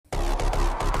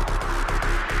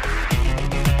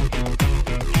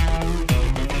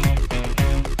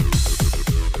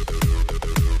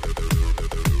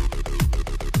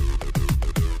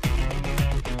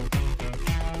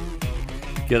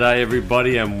G'day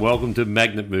everybody and welcome to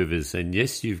Magnet Movers. And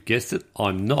yes, you've guessed it,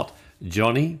 I'm not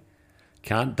Johnny.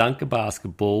 Can't dunk a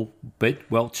basketball, bet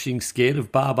welching scared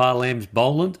of Bar Lamb's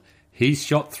Boland. He's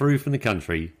shot through from the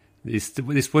country. This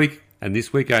week, and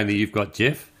this week only, you've got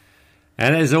Jeff.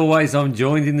 And as always, I'm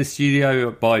joined in the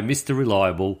studio by Mr.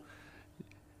 Reliable,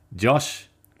 Josh,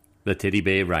 the Teddy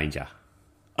Bear Ranger.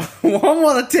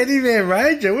 What a Teddy Bear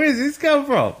Ranger? Where's this come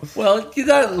from? Well, you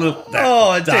don't look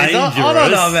that dangerous. I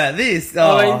don't know about this.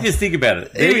 I mean, just think about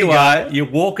it. There you are. You're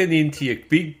walking into your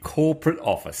big corporate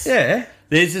office. Yeah.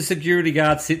 There's a security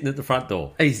guard sitting at the front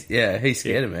door. He's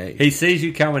scared of me. He sees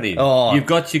you coming in. Oh. You've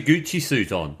got your Gucci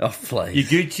suit on. Oh,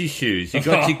 please. Your Gucci shoes. You've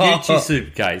got your Gucci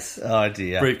suitcase. Oh,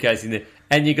 dear. Briefcase in there.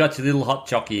 And you got your little hot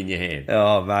chockey in your hand.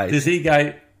 Oh, mate. Does he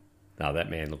go, no,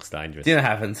 that man looks dangerous? Do you know what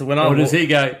happens? Or does he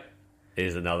go,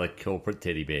 there's another corporate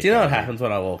teddy bear? Do you know what happens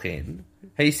when I walk in?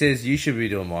 He says, you should be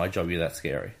doing my job, you're that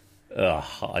scary.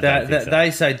 Oh, I don't think so.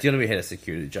 They say, do you want to be head of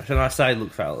security, Josh? And I say,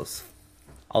 look, fellas,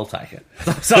 I'll take it.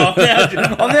 So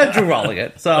I'm now dual rolling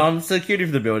it. So I'm security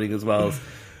for the building as well as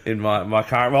in my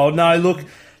current role. No, look,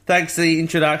 thanks for the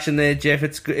introduction there, Jeff.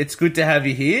 It's good to have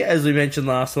you here. As we mentioned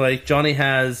last week, Johnny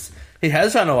has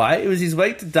run away. It was his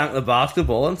week to dunk the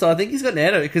basketball, and so I think he's gotten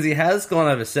out of it because he has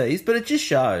gone overseas. But it just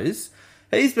shows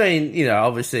he's been,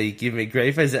 obviously giving me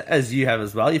grief, as you have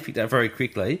as well. You picked up very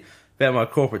quickly about my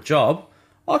corporate job.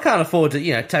 I can't afford to,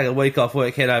 take a week off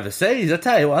work, head overseas. I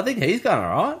tell you what, I think he's going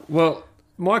all right. Well,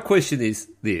 my question is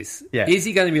this. Yeah. Is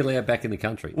he going to be allowed back in the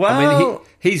country? Well, I mean,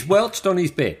 he's welched on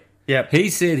his bet. Yep. He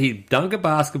said he'd dunk a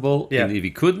basketball, and if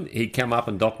he couldn't, he'd come up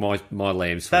and dock my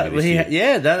lambs for me this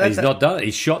year. He's not done it.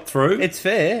 He's shot through. It's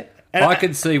fair. And I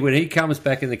can see when he comes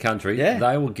back in the country,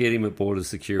 they will get him at border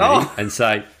security and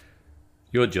say,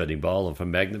 you're Johnny Boland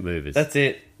from Magnet Movers. That's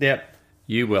it. Yep.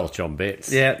 You welch on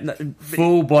bets. Yeah.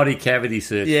 Full body cavity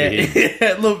search for him.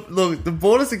 Yeah. Look, the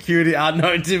border security are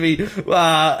known to be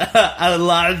a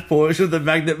large portion of the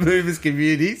Magnet Movers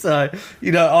community. So,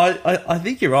 I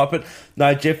think you're right. But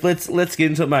no, Jeff, let's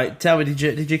get into it, mate. Tell me,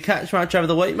 did you catch much over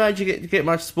the week, mate? Did you get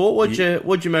much sport?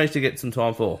 What'd you manage to get some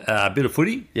time for? A bit of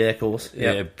footy. Yeah, of course.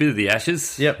 Yep. Yeah, a bit of the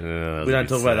Ashes. Yep. We don't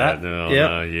talk about that. No,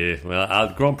 yeah.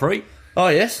 Well, Grand Prix. Oh,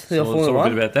 yes. So we'll talk a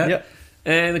bit about that. Yep.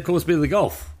 And, of course, a bit of the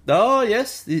golf. Oh,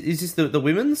 yes. Is this the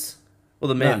women's or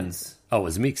the men's? No. Oh, it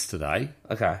was mixed today.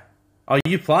 Okay. Oh,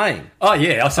 you playing? Oh,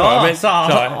 yeah. Sorry.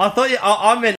 I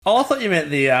thought you meant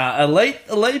the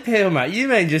elite people, mate. You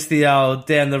mean just the old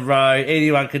down the road,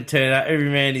 anyone can turn up, every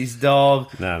man his dog.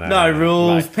 No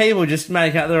rules. Mate. People just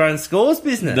make up their own scores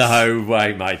business. No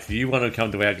way, mate. If you want to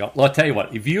come to our golf, I'll tell you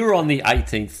what. If you were on the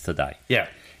 18th today,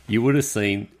 you would have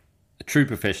seen true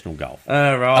professional golf.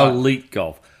 Right. Elite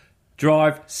golf.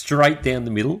 Drive straight down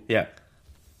the middle. Yeah.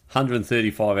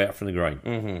 135 out from the green.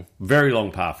 Mm-hmm. Very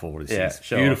long par 4 this is.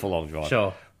 Sure. Beautiful long drive.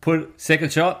 Sure. Put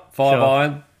second shot,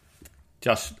 5-iron,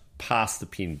 just past the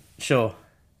pin. Sure.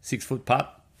 6-foot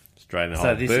putt, straight in the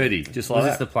hole. Birdie, just like that.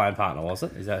 Was this the playing partner, was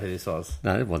it? Is that who this was?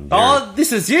 No, it wasn't. Oh,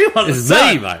 this is you. This is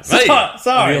me, mate.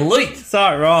 Sorry. The elite.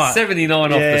 Sorry, right.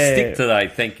 79 off the stick today.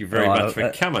 Thank you very much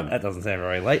for coming. That doesn't sound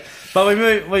very late. But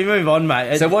we move on,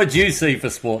 mate. So what did you see for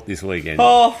sport this weekend?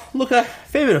 Oh, look, a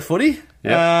fair bit of footy.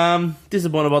 Yep.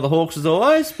 Disappointed by the Hawks as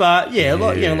always, but a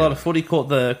lot of footy. Caught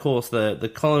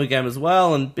the Collingwood game as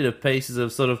well, and a bit of pieces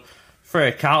of sort of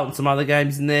Freo Carlton, some other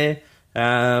games in there.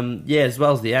 As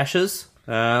well as the Ashes.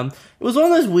 It was one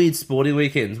of those weird sporting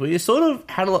weekends where you sort of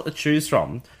had a lot to choose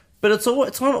from, but it's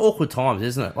on awkward times,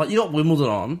 isn't it? Like, you got Wimbledon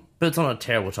on, but it's on a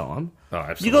terrible time. Oh,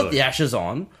 absolutely. You got the Ashes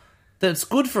on, that's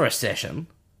good for a session,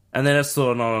 and then it's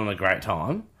sort of not on a great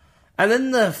time. And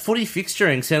then the footy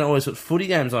fixturing sound always put footy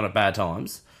games on at bad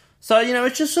times. So,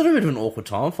 it's just sort of a bit of an awkward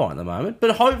time for it at the moment.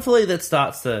 But hopefully that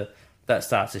starts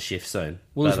to shift soon.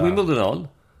 Well, is Wimbledon on?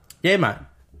 Yeah, mate.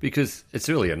 Because it's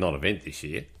really a non-event this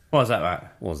year. Why is that, mate?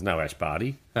 Well, there's no Ash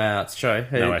Barty. That's true.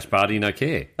 No Ash Barty, no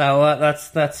care. Well,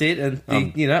 that's it. And,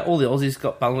 all the Aussies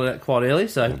got bundled out quite early.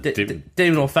 So,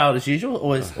 Demon or failed as usual.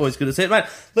 Always good to see it, mate.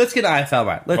 Let's get AFL,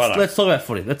 mate. Let's talk about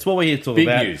footy. That's what we're here to talk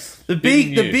about. Big news. The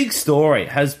big story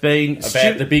has been...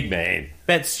 About the big man.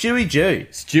 About Stuart Dew.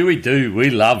 Stuart Dew, we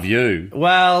love you.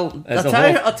 Well,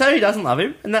 I'll tell you who doesn't love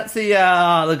him, and that's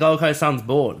the Gold Coast Suns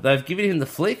board. They've given him the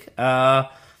flick. Well,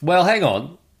 hang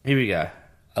on. Here we go.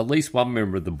 At least one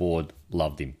member of the board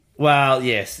loved him. Well,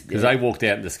 yes. Because they walked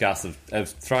out in disgust have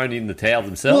thrown in the towel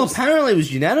themselves. Well, apparently it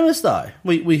was unanimous, though.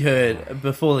 We heard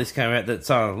before this came out that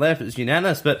someone left, it was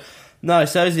unanimous. But no,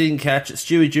 Sozy didn't catch it.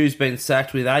 Stuart Dew's been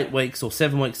sacked with 8 weeks or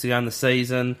 7 weeks to go in the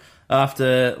season.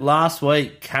 After last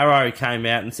week, Caro came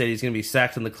out and said he's going to be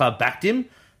sacked, and the club backed him.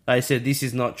 They said, this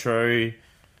is not true.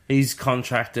 He's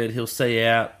contracted. He'll see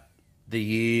out the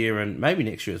year and maybe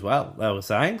next year as well, they were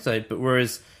saying. So, but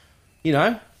whereas,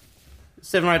 7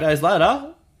 or 8 days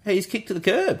later, he's kicked to the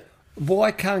curb.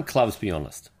 Why can't clubs be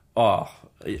honest? Oh,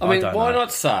 I mean, don't why know.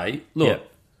 not say, look, Yeah.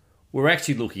 we're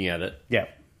actually looking at it.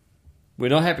 Yep. We're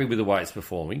not happy with the way it's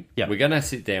performing. Yep. We're going to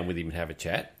sit down with him and have a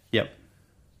chat. Yep.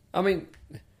 I mean,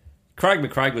 Craig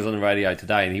McCraig was on the radio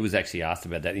today and he was actually asked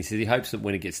about that. And he said he hopes that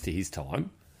when it gets to his time,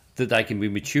 that they can be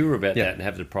mature about that and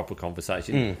have the proper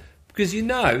conversation. Because,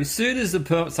 as soon as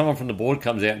someone from the board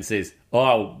comes out and says,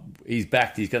 oh, he's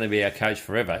back, he's going to be our coach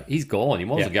forever, he's gone. He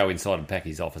might as well go inside and pack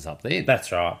his office up then.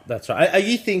 That's right. Are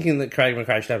you thinking that Craig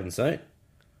McRae should happen soon?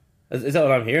 Is that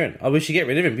what I'm hearing? We should get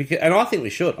rid of him. And I think we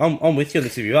should. I'm with you on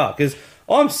this if you are. Because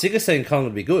I'm sick of seeing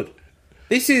Collingwood be good.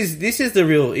 This is the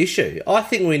real issue. I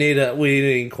think we need an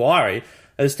inquiry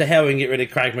as to how we can get rid of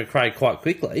Craig McRae quite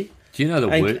quickly. Do you know the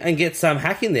word? And get some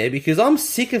hack in there, because I'm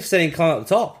sick of seeing Collingwood at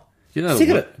the top. Sick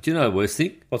of it. Do you know the worst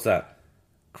thing? What's that?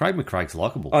 Craig McCraig's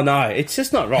likeable. Oh, no. It's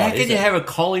just not right. How can you have a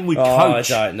Collingwood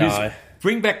coach? I don't know.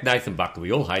 Bring back Nathan Buckley.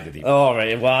 We all hated him. Oh,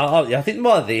 right. Well, I think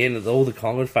by the end, all the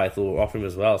Collingwood faithful were off him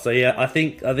as well. So, yeah, I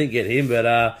think get him, but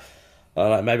I don't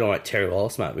know, maybe I want Terry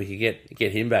Wallace, mate. We could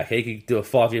get him back. He could do a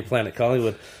 5-year plan at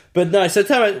Collingwood. But no, so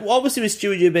tell me, obviously with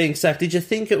Stuart Dew being sacked, did you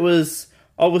think it was,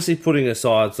 obviously putting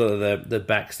aside sort of the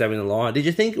backstabbing the line, did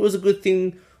you think it was a good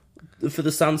thing for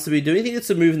the Suns to be doing? Do you think it's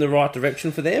a move in the right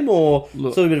direction for them, or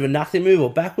sort of a bit of a nothing move,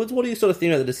 or backwards? What do you sort of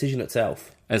think about the decision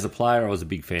itself? As a player, I was a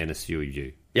big fan of Stuart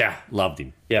Dew. Yeah. Loved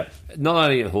him. Yeah. Not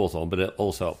only at Hawthorn, but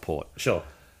also at Port. Sure.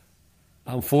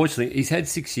 Unfortunately, he's had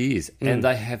 6 years, and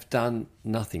they have done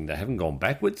nothing. They haven't gone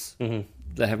backwards. Mm-hmm.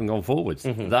 They haven't gone forwards.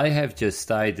 Mm-hmm. They have just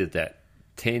stayed at that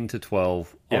 10 to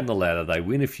 12 on the ladder. They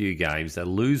win a few games. They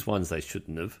lose ones they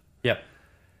shouldn't have. Yep.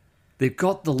 They've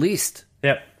got the list.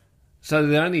 Yep. So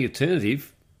the only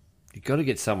alternative, you've got to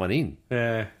get someone in.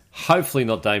 Yeah. Hopefully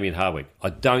not Damien Hardwick. I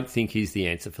don't think he's the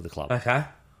answer for the club. Okay.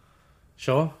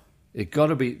 Sure. There's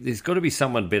got to be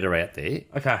someone better out there.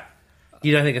 Okay.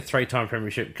 You don't think a 3-time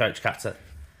premiership coach cuts it?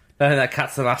 Don't think that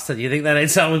cuts the mustard? You think they need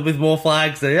someone with more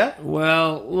flags, do you?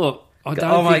 Well, look, I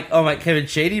don't think... Mate, Kevin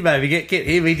Sheedy, maybe. Get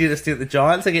him. He did a stint at the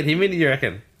Giants. So get him in, do you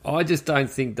reckon? I just don't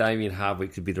think Damien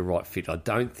Hardwick could be the right fit. I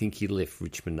don't think he left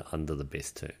Richmond under the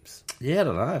best terms. Yeah, I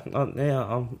don't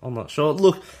know. I'm not sure.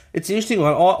 Look, it's an interesting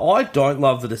one. I don't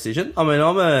love the decision. I mean,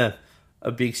 I'm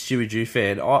a big Stuart Dew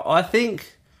fan. I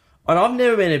think... And I've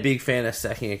never been a big fan of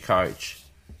sacking a coach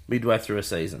midway through a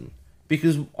season,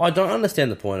 because I don't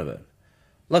understand the point of it.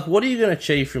 Like, what are you going to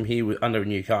achieve from here under a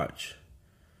new coach?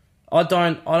 I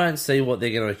don't see what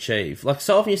they're going to achieve. Like,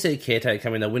 so often you see a caretaker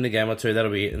come in, they'll win a game or two,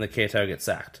 that'll be it, and the caretaker gets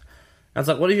sacked. And it's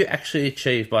like, what have you actually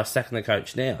achieved by sacking the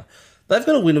coach now? They've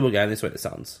got a winnable game this week, the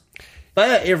Suns.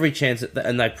 They are every chance,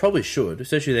 and they probably should,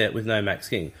 especially there with no Max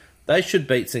King, they should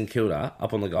beat St Kilda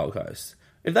up on the Gold Coast.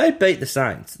 If they beat the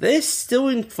Saints, they're still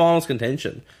in finals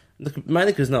contention.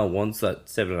 Mainly because no one wants that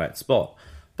 7 or 8 spot.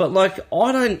 But like,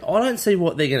 I don't see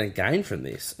what they're going to gain from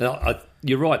this.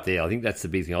 You're right there. I think that's the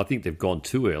big thing. I think they've gone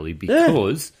too early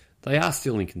because they are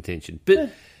still in contention.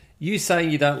 But you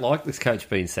saying you don't like this coach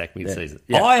being sacked mid-season.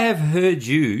 Yeah. I have heard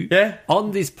you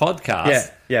on this podcast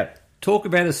talk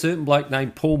about a certain bloke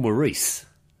named Paul Maurice.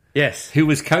 Yes. Who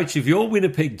was coach of your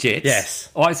Winnipeg Jets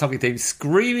ice hockey team,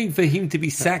 screaming for him to be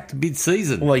sacked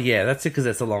mid-season. Well, yeah, that's it, because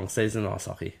it's a long season in ice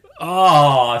hockey.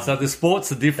 Oh, so the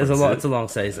sport's a difference. It's a long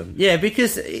season. Yeah,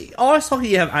 because ice hockey,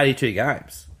 you have 82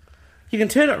 games. You can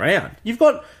turn it around.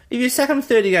 If you sack them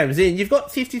 30 games in, you've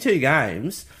got 52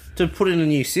 games to put in a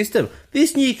new system.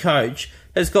 This new coach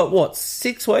has got,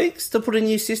 6 weeks to put in a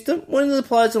new system? When are the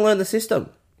players to learn the system?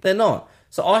 They're not.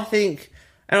 So I think...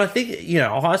 And I think,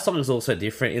 ice hockey is also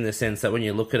different in the sense that when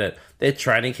you look at it, their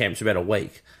training camps are about a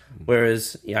week.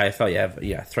 Whereas, AFL,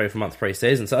 you have 3 or 4 month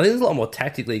pre-season. So I think there's a lot more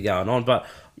tactically going on. But,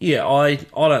 I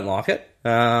don't like it.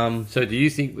 So do you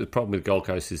think the problem with Gold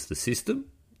Coast is the system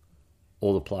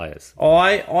or the players?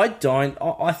 I don't.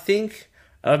 I think,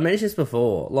 I've mentioned this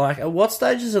before, like, at what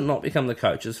stage does it not become the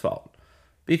coach's fault?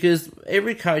 Because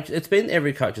it's been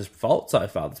every coach's fault so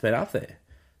far that's been up there.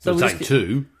 So we're saying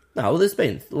 2. No, well, there's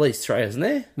been at least 3, hasn't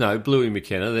there? No, Bluey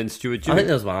McKenna, then Stuart Dew. I think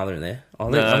there was one other in there. I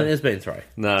think there's been 3.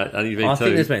 No, only been 2. I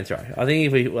think there's been 3. I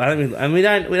think we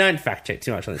don't fact check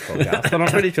too much on this podcast, but I'm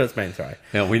pretty sure it's been 3.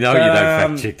 Yeah, we know you don't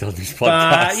fact check on this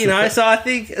podcast. But, so I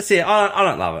think, I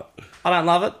don't love it. I don't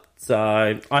love it.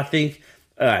 So I think,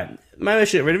 maybe I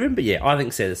should get rid of him, but I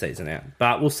think set the season out.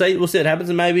 But we'll see what happens,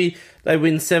 and maybe they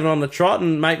win 7 on the trot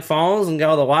and make finals and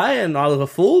go the way, and I look a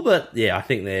fool. But I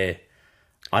think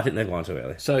they've gone too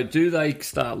early. So do they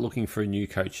start looking for a new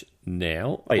coach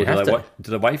now? Oh,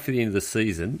 do they wait for the end of the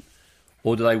season?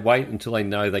 or do they wait until they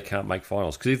know they can't make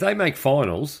finals? Because if they make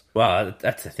finals, Well,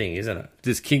 that's the thing, isn't it?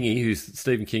 does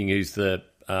Stephen King, who's the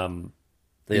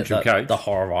interim coach, the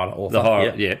horror writer, author. the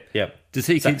horror, yep. Does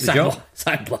he keep the job?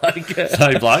 Same bloke.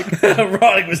 Same bloke.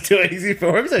 Writing was too easy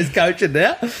for him, so he's coaching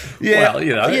now. Yeah, Well,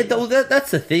 you know. Yeah,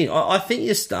 that's the thing. I think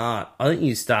you start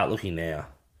looking now.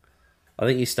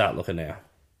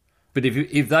 But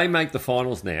if they make the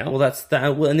finals now, Well, that's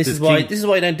that. Well, and this is why you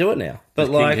don't do it now. But does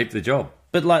like, King keep the job?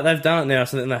 but like they've done it now,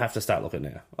 so then they have to start looking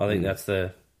now. I think that's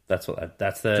the.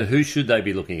 So who should they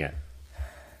be looking at?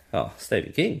 Oh,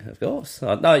 Stephen King, of course.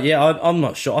 I'm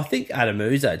not sure. I think Adam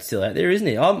Uze's still out there, isn't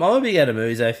he? I'm a big Adam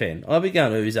Uze fan. I'll be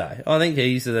going Uze. I think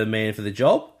he's the man for the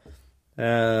job.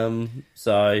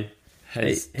 So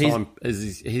Has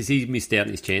he missed out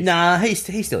on his chance? nah, he's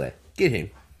still there. Get him.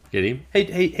 Get him?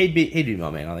 He'd be my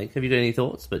man. I think. Have you got any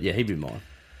thoughts? But yeah, he'd be mine.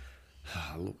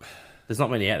 Look, There's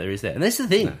not many out there, is there? And that's the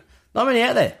thing. Not many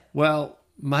out there. well,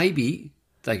 maybe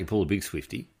they could pull a big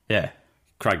Swifty. Yeah.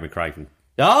 Craig McCracken.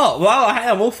 Oh well, hey,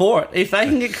 I'm all for it. If they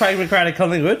can get Craig McCracken to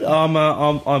Collingwood,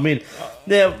 I'm in.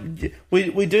 Now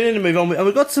we do need to move on, and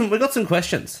we got some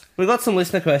questions. We got some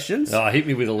listener questions. Oh, hit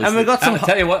me with a list. And we got some. I'll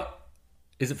tell you what.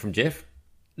 Is it from Jeff?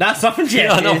 No, it's not from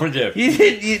Jeff. No, not from Jeff.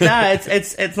 No,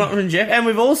 it's not from Jeff. And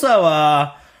we've also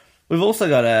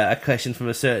got a question from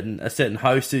a certain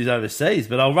host who's overseas.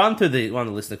 But I'll run through one of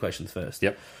the listener questions first.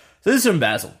 Yep. So this is from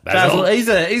Basil. Basil.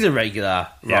 He's a regular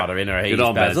writer in our. He's Good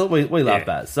on Basil. Baz. We love Yeah.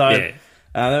 Baz. So. Yeah.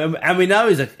 And we know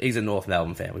he's a North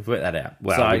Melbourne fan. We've worked that out.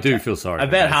 Well, So, we do feel sorry for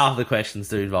About Baz. half the questions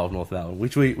do involve North Melbourne,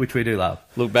 which we do love.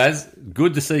 Look, Baz,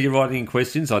 good to see you writing in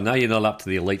questions. I know you're not up to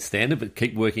the elite standard, but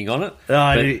keep working on it.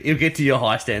 Oh, But you'll get to your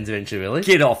high stands eventually, will he?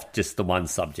 get off just the one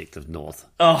subject of North.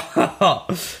 Oh,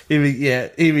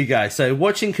 here we go. So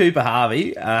watching Cooper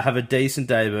Harvey have a decent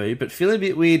debut, but feeling a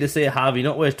bit weird to see a Harvey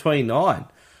not worth 29.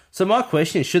 So my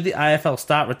question is, should the AFL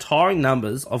start retiring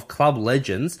numbers of club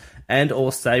legends and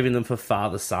or saving them for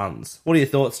father sons? What are your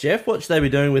thoughts, Jeff? What should they be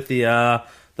doing with the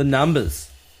numbers?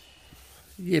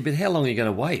 Yeah, but how long are you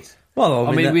going to wait? Well,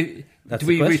 I mean, that's do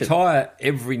the we question. retire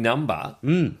every number?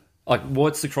 Like,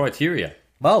 what's the criteria?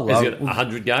 Well, Is it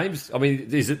 100 games? I mean,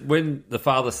 is it when the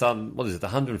father-son, what is it,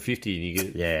 150? And you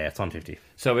get, Yeah, it's 150.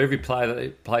 so every player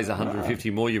that plays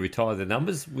 150 more, you retire their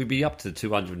numbers, we'd be up to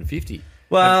 250.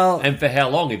 Well, And for how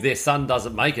long? If their son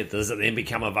doesn't make it, does it then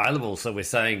become available? So we're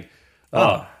saying,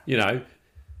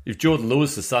 if Jordan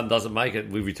Lewis' son doesn't make it,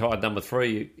 we retired number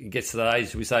 3, it gets to that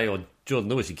age, we say, Jordan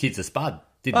Lewis, your kid's a spud,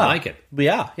 didn't make it. We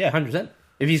are, 100%.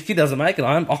 If his kid doesn't make it,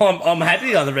 I'm happy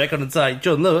to go on the record and say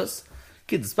Jordan Lewis,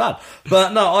 kid's a spud.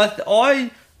 But no,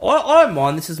 I don't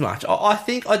mind this as much.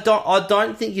 I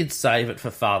don't think you'd save it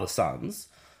for father sons,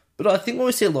 but I think what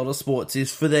we see a lot of sports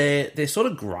is for they're sort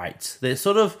of greats. They're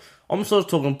sort of, I'm sort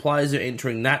of talking players who are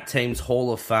entering that team's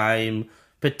Hall of Fame,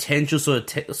 potential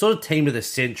sort of team of the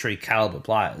century caliber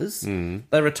players.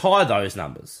 They retire those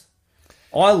numbers.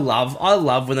 I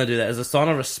love when they do that as a sign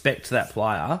of respect to that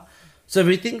player. So if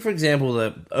we think, for example,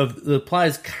 of the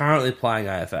players currently playing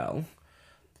AFL,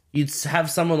 you'd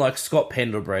have someone like Scott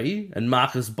Pendlebury and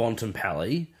Marcus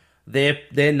Bontempelli.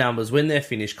 Their numbers when they're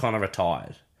finished kind of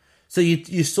retired. So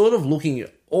you're sort of looking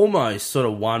at almost sort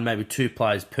of one, maybe 2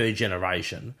 players per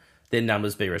generation. Their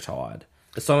numbers be retired.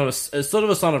 It's sort of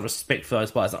a sign of respect for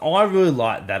those players. And I really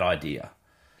like that idea.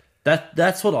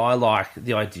 That's what I like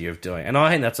the idea of doing, and I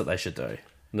think that's what they should do.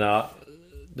 No,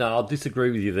 I'll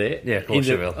disagree with you there. Yeah, of course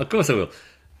you will. Of course I will.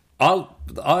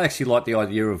 I actually like the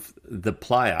idea of the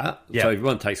player. Yeah. So if you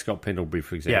want to take Scott Pendlebury,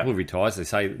 for example, Yeah. retires, they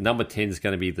say number 10 is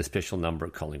going to be the special number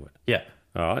at Collingwood. Yeah.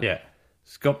 All right? Yeah.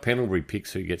 Scott Pendlebury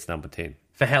picks who gets number 10.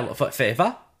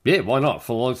 Forever? Yeah, why not?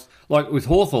 Like with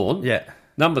Hawthorn, Yeah.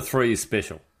 number 3 is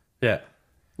special. Yeah.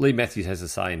 Lee Matthews has a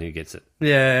say in who gets it.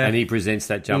 Yeah. And he presents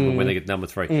that jumper when they get number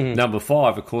 3. Number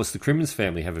 5, of course, the Crimmins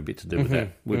family have a bit to do with that.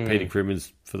 With Peter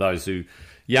Crimmins, for those who...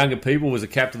 Younger people, was a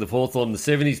captain of Hawthorn in the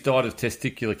 70s, died of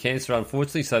testicular cancer,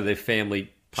 unfortunately, so their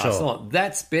family passed Sure. on.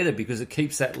 That's better because it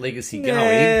keeps that legacy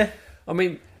Yeah. going. I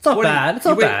mean... It's not bad. It's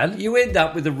not bad. You end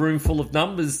up with a room full of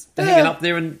numbers hanging up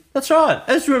there and... That's right.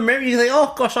 As you remember, you think,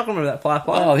 oh gosh, I can remember that player.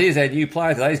 Oh, here's our new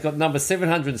player today. He's got number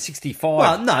 765.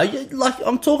 Well, no, like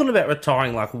I'm talking about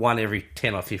retiring like one every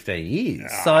 10 or 15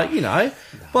 years. So,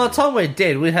 by the time we're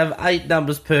dead, we have 8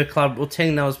 numbers per club or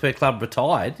 10 numbers per club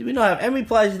retired. We know how many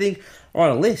players you think are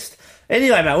on a list.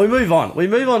 Anyway, mate, we move on. We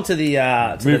move on to the...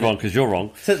 Move on, because you're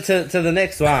wrong. To the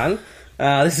next one.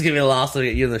 This is going to be the last time I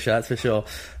get you in the shots for sure.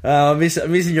 I'm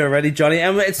missing you already, Johnny.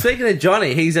 And speaking of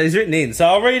Johnny, he's written in. So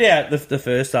I'll read out the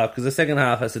first half because the second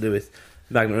half has to do with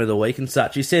Magnet of the Week and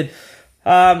such. He said,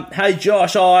 Hey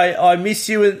Josh, I miss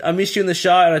you in the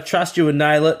show, and I trust you would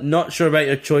nail it. Not sure about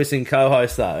your choice in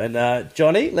co-host though. And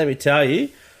Johnny, let me tell you,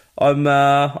 I'm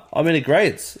in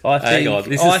agreement. I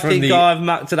think I've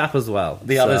mucked it up as well.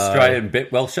 The other Australian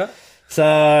bet Welsher. So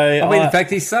in fact,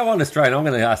 he's so un-Australian. I'm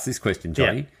going to ask this question,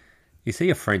 Johnny. Yeah. Is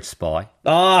he a French spy?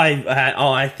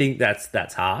 I think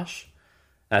that's harsh.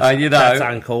 That's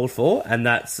uncalled for, and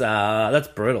that's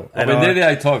brutal. They're the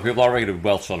only type of people I reckon would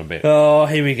Welsh on a bet. Oh,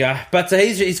 here we go. But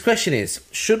his question is,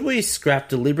 should we scrap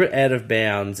deliberate out of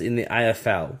bounds in the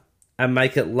AFL and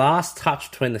make it last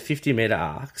touch between the 50-metre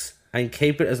arcs and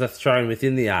keep it as a throw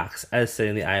within the arcs as seen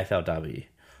in the AFLW?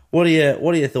 What are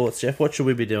your thoughts, Jeff? What should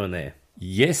we be doing there?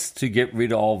 Yes, to get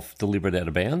rid of deliberate out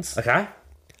of bounds. Okay.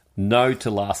 No to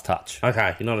last touch.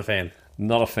 Okay, you're not a fan.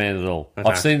 Not a fan at all. Okay.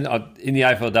 I've seen in the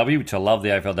AFLW, which I love the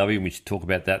AFLW, and we should talk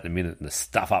about that in a minute, and the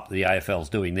stuff up the AFL's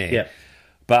doing there. Yeah.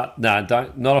 But no,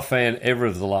 not a fan ever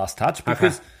of the last touch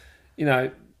because,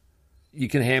 you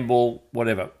can handball,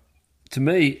 whatever. To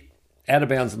me, out of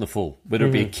bounds in the full, whether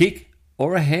it be a kick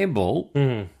or a handball,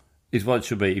 is what it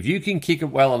should be. If you can kick it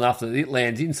well enough that it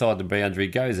lands inside the boundary,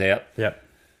 goes out,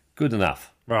 good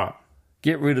enough. Right.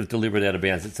 Get rid of deliberate out of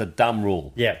bounds. It's a dumb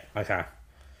rule. Yeah, okay.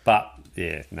 But,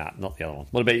 not the other one.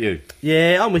 What about you?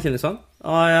 Yeah, I'm with you on this one.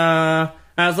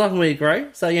 As long as we agree,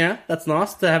 so, that's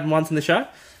nice to have them once in the show.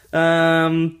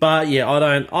 But, yeah, I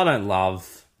don't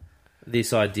love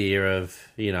this idea of,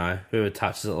 who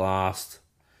touches it last.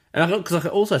 And because I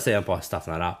can also see umpires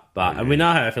stuffing that up. And we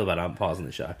know how I feel about umpires in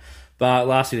the show. But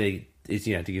last thing is,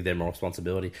 to give them more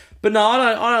responsibility. But no,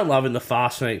 I don't love in the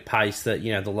fast frenetic pace that,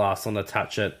 the last one to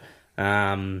touch it,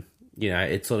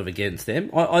 it's sort of against them.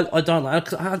 I don't like it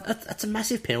because that's a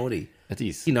massive penalty. It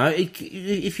is.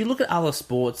 If you look at other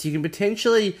sports, you can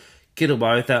potentially get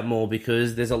away with that more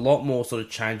because there's a lot more sort of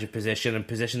change of possession and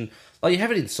possession. Like you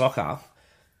have it in soccer.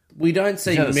 We don't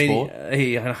see many.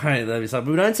 We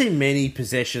don't see many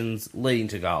possessions leading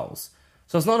to goals,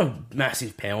 so it's not a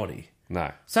massive penalty.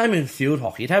 No. Same in field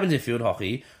hockey. It happens in field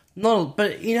hockey.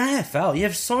 But in AFL, you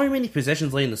have so many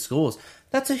possessions leading to scores.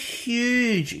 That's a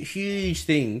huge, huge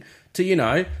thing to,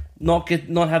 not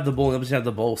have the ball and have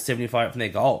the ball 75 from their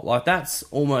goal. Like, that's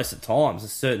almost at times a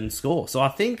certain score. So I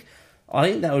think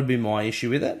that would be my issue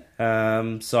with it.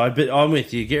 But I'm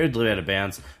with you. Get rid of out of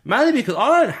bounds. Mainly because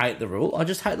I don't hate the rule. I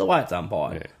just hate the way it's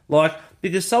umpired. Yeah.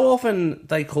 Because so often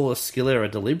they call a skill error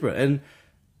deliberate. And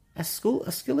a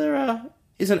skill error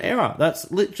is an error. That's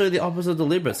literally the opposite of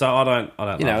deliberate. So I don't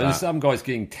love that. There's some guys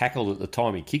getting tackled at the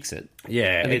time he kicks it.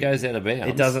 Yeah. And it goes out of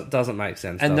bounds. It doesn't make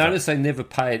sense. And notice they never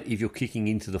pay it if you're kicking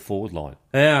into the forward line.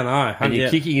 Yeah, I know. And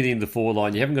you're kicking it into the forward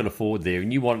line, you haven't got a forward there,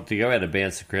 and you want it to go out of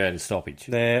bounds to create a stoppage.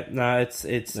 Yeah, no,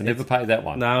 they never pay that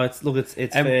one. No, it's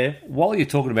fair. While you're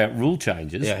talking about rule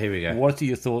changes, here we go. What are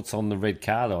your thoughts on the red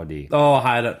card idea? Oh,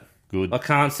 I hate it. Good. I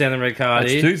can't stand the red card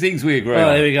That's here. Two things we agree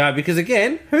on. There we go. Because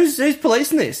again, who's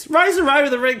policing this? Razor Ray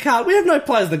with a red card. We have no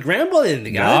players on the ground by the end of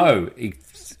the game. No.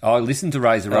 I listened to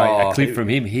Razor Ray, a clip from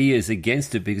him. He is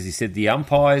against it because he said the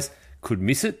umpires could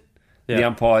miss it. Yeah. The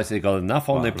umpires, they've got enough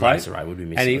on their plate. Razor Ray would be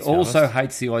missing and he also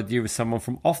hates the idea of someone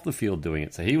from off the field doing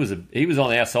it. So he was on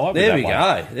our side with that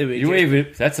one. There we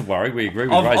go. That's a worry. We agree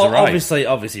with Razor Ray.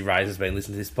 Obviously, Razor's been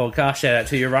listening to this podcast. Shout out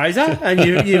to you, Razor.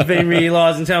 And you've been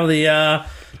realising some of the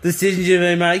decisions you've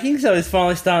been making. So it's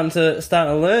finally starting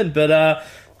to learn. But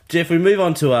Jeff, we move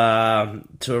on to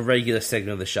a regular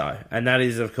segment of the show, and that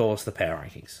is, of course, the power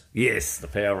rankings. Yes, the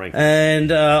power rankings.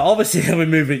 And obviously, we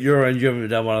move at Euro, and you haven't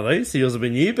done one of these, so yours have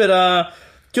been new. But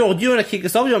George, do you want to kick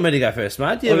us off? Do you want me to go first,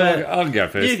 mate? I'll go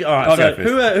first. All right. I'll go first.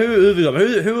 Who have we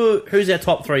got? Who's our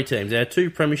top three teams? Our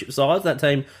two premiership sides. That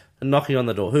team are knocking on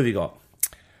the door. Who have you got?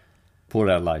 Port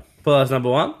Adelaide. Port Adelaide's number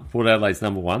one. Port Adelaide's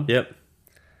number one. Yep.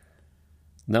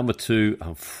 Number two,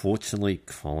 unfortunately,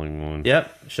 Collingwood.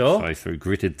 Yep, sure. So through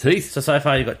gritted teeth. So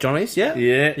far you've got Johnny's, yeah?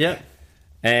 Yeah. Yep.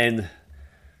 And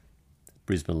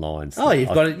Brisbane Lions. Oh,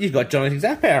 you've got Johnny's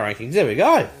exact power rankings. There we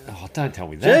go. Oh, don't tell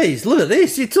me that. Jeez, look at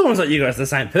this. It's almost like you guys are the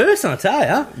same person, I tell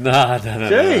you. No.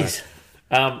 Jeez.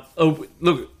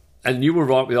 Look, and you were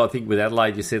right with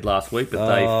Adelaide, you said last week, but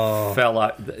they fell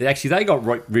out. Actually, they got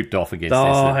ripped off against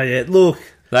Essendon. Oh, yeah, look.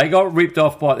 They got ripped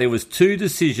off by... There was two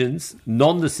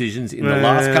non-decisions in the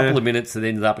last couple of minutes that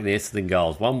ended up in Essendon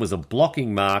goals. One was a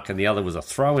blocking mark and the other was a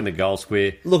throw in the goal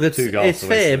square. Look, it's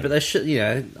fair, but they should,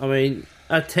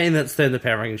 a team that's turned the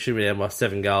power ranking should be down by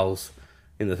 7 goals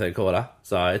in the third quarter.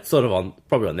 So it's sort of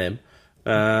probably on them.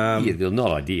 Yeah, they're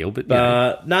not ideal, but you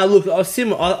know. No, look,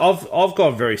 I've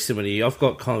got very similar to you. I've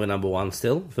got Collingwood number one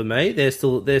still for me. They're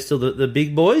still the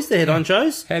big boys, the head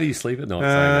honchos. How do you sleep at night?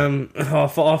 Saying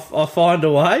that? I find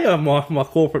a way on my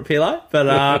corporate pillow,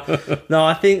 but no,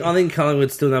 I think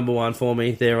Collingwood's still number one for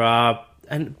me. There are,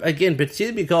 and again,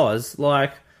 particularly because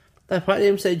like they play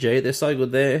the MCG, they're so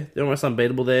good there, they're almost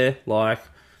unbeatable there. Like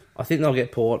I think they'll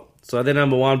get Port, so they're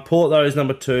number one. Port though is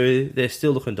number two. They're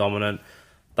still looking dominant.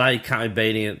 They can't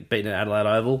be beating at Adelaide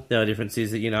Oval. The only difference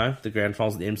is that, you know, the grand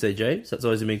finals at the MCG, so that's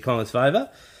always been Collingwood's favour.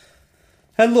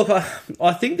 And look,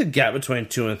 I think the gap between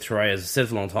 2 and 3, as I said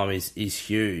for a long time, is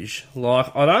huge.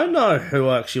 Like, I don't know who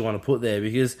I actually want to put there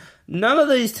because none of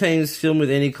these teams fill me with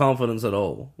any confidence at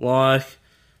all. Like,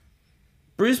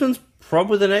 Brisbane's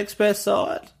probably the next best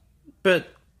side, but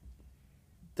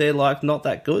they're like not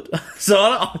that good, so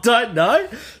I don't know.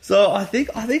 So I think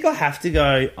I have to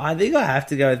go. I think I have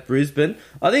to go with Brisbane.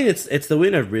 I think it's the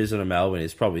winner of Brisbane and Melbourne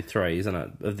is probably 3, isn't it,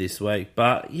 of this week?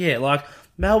 But yeah, like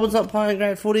Melbourne's not playing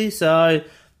great footy, so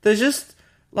there's just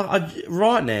like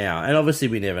right now, and obviously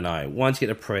we never know. Once you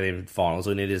get to prelim finals,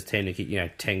 we need this team to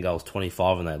kick 10 goals,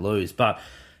 25, and they lose. But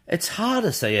it's hard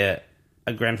to see a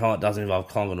grand final that doesn't involve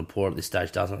Collingwood and Port at this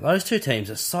stage, doesn't it? Those two teams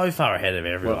are so far ahead of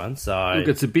everyone. So look,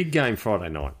 it's a big game Friday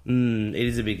night. It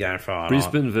is a big game Friday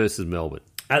Brisbane night. versus Melbourne.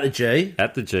 At the G.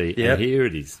 At the G. Yep. And here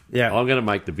it is. Yeah. I'm going to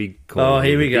make the big call. Oh,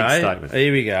 here we go. Statement.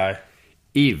 Here we go.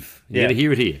 If, you're going to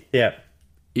hear it here. Yeah.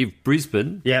 If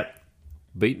Brisbane Yep.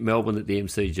 beat Melbourne at the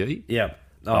MCG, Yep.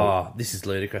 Oh, this is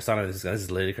ludicrous. I know this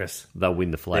is ludicrous. they'll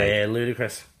win the flag. Yeah,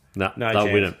 ludicrous. No, they'll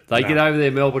chance. win it. They No. get over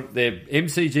their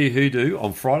MCG hoodoo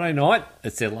on Friday night.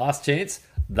 It's their last chance.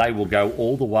 They will go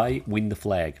all the way, win the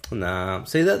flag. Nah.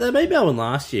 See, they beat Melbourne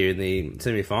last year in the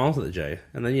semi-finals at the G,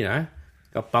 and then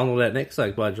got bundled out next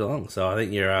week by Geelong. So I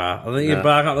think you're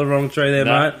barking up the wrong tree there,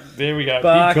 mate. There we go.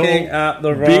 Barking up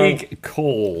the wrong. Big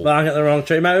call. Barking up the wrong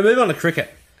tree, mate. We move on to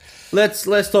cricket. Let's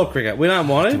talk cricket. We don't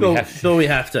want to, but we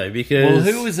have to because.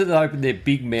 Well, who was it that opened their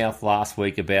big mouth last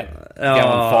week about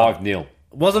going 5-0?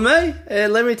 Wasn't me.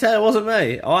 Let me tell you, it wasn't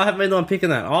me. I haven't been the one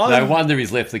picking that. No wonder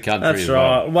he's left the country. That's as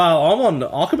right.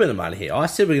 well. I could be the money here. I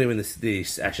said we're going to win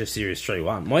this Ashes series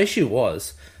 3-1. My issue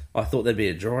was I thought there'd be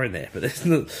a draw in there, but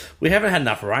we haven't had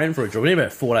enough rain for a draw. We need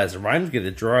about 4 days of rain to get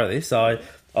a draw of this. So I think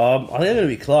I'm going to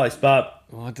be close. But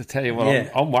I have to tell you what, Yeah.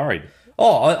 I'm worried.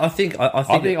 oh, I think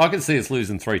I can see us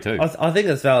losing 3-2. I think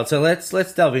that's valid. So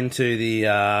let's delve into the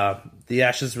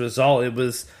Ashes result.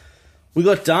 We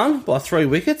got done by 3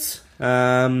 wickets.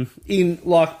 Obviously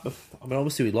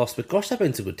we lost, but gosh, they've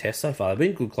been some good tests so far. They've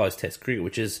been good close test cricket,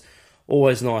 which is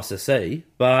always nice to see.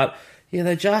 But yeah,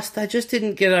 they just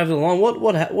didn't get over the line.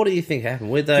 What do you think happened?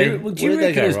 Where do you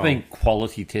reckon there's been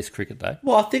quality test cricket though?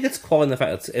 Well, I think it's quality in the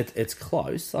fact that it's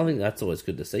close. I think that's always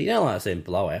good to see. You don't like seeing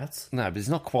blowouts. No, but it's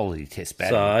not quality test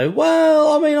batting. So,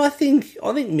 well, I mean, I think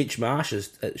Mitch Marsh has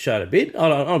shown a bit.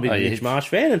 I'm a big Mitch Marsh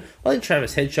fan, and I think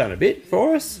Travis Head's shown a bit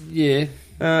for us. Yeah.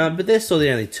 But they're still the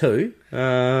only 2.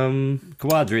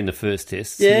 Khawaja in the first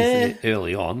test, Yeah.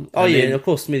 early on. And of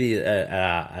course Smithy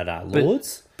at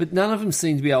Lords. But none of them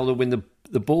seem to be able to, when the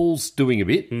ball's doing a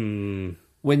bit,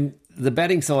 when the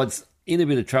batting side's in a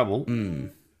bit of trouble,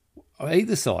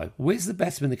 either side, where's the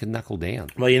batsman that can knuckle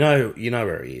down? Well, you know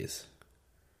where he is.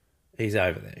 He's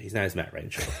over there. His name's Matt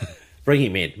Renshaw. Bring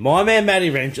him in. My man,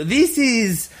 Matty Renshaw. This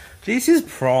is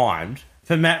primed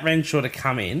for Matt Renshaw to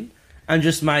come in and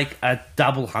just make a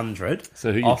double 100.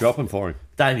 So who are you dropping for him?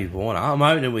 Davey Warner. I'm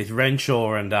opening with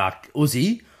Renshaw and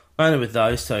Uzi. Only with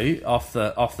those two off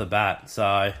the bat.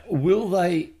 So will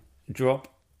they drop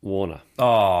Warner?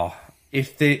 Oh,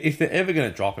 if they're ever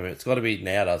going to drop him, it's got to be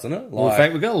now, doesn't it? Well, in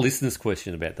fact, we've got a listener's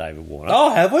question about David Warner.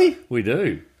 Oh, have we? We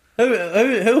do. Who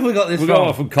have we got this We've from? got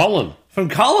one from Colin. From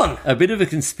Colin. A bit of a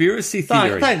conspiracy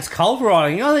theory. Thanks, Cole, for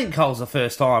writing. I think Cole's the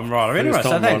first time writer anyway,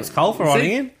 so thanks, Cole, for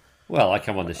writing in. Well, I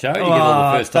come on the show, you get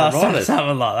all the first time writers.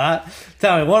 Something like that.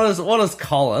 Tell me, what is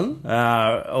Colin,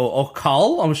 or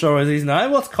Cole, I'm sure is his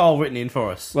name, what's Cole written in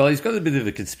for us? Well, he's got a bit of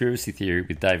a conspiracy theory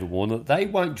with David Warner. They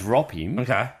won't drop him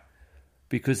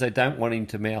because they don't want him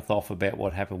to mouth off about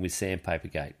what happened with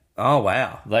Sandpapergate. Oh,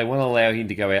 wow. They want to allow him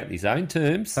to go out in his own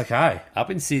terms. Okay.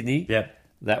 Up in Sydney. Yep.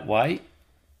 That way,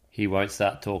 he won't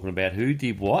start talking about who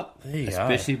did what,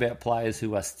 especially about players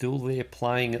who are still there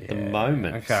playing at the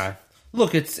moment. Okay.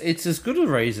 Look, it's as good a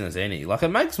reason as any. Like, it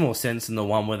makes more sense than the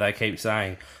one where they keep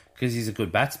saying, because he's a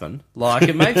good batsman. Like,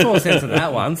 it makes more sense than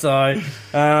that one. So,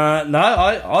 no, I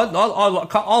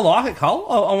like it,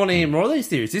 Cole. I want to hear more of these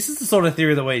theories. This is the sort of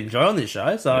theory that we enjoy on this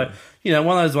show. So, one of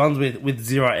those ones with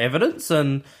zero evidence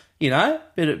and,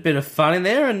 bit of fun in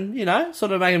there and,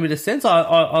 sort of making a bit of sense.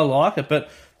 I like it. But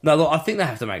No, look, I think they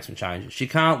have to make some changes. She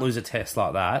can't lose a test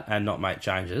like that and not make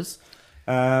changes.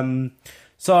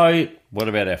 So, what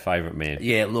about our favourite man?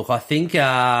 Yeah, look, I think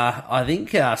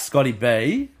Scotty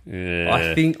B.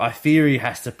 Yeah. I fear he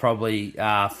has to probably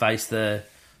face the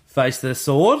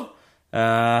sword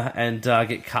and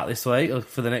get cut this week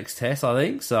for the next test. I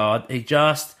think so. He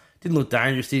just didn't look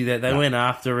dangerous. They went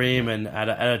after him and at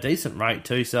a decent rate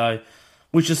too. So,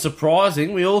 which is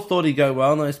surprising. We all thought he'd go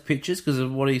well in those pitches because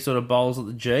of what he sort of bowls at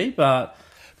the G, but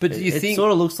do you think it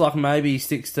sort of looks like maybe he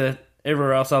sticks to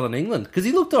everywhere else other than England? Because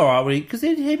he looked all right because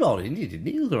he bowled India, didn't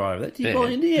he? He looked all right with that. Did he bowl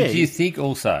India? Do you think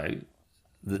also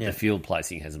that the field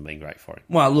placing hasn't been great for him?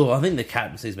 Well, look, I think the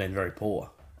captaincy's been very poor.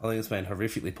 I think it's been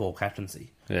horrifically poor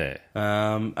captaincy. Yeah.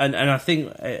 And I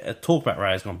think talk about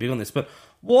Ray has gone big on this, but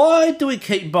why do we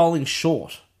keep bowling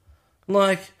short?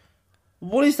 Like,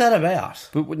 what is that about?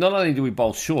 But not only do we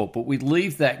bowl short, but we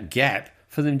leave that gap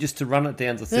for them just to run it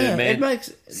down to third man. It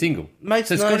makes single. Makes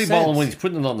so no Scotty sense. bowling when he's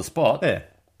putting it on the spot. Yeah.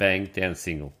 Bang, down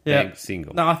single. Yeah. Bang,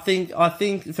 single. No, I think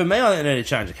for me, I think they need to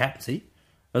change the captaincy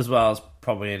as well as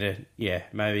probably need to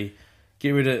maybe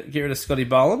get rid of Scotty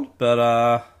Boland.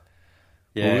 But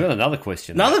yeah, well, we've got another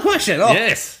question. Another question. Oh,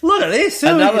 yes. Look at this.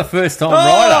 Another first-time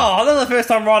rider. Oh, another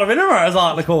first-time rider in a row, as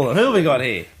I like to call it. Who have we got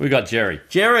here? We got Jerry.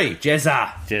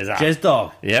 Jez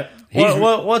Dog. Yep.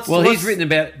 He's written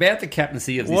about the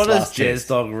captaincy of this what last has Jez test.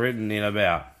 Dog written in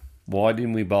about? Why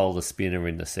didn't we bowl the spinner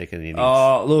in the second innings?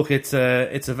 Oh, look, it's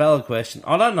a valid question.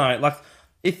 I don't know. Like,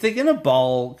 if they're going to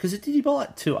bowl, because did he bowl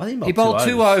like two? I think he bowled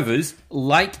two overs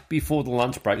late before the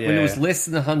lunch break when there was less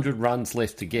than 100 runs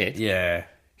left to get. Yeah.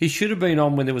 He should have been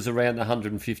on when there was around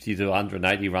 150 to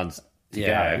 180 runs to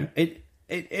go.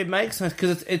 It makes sense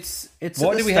because it's.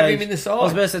 Why do we have him in the side? I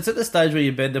was about to say, it's at the stage where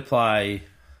you're better to play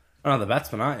another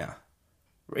batsman, aren't you?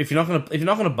 If you're not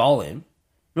going to bowl him,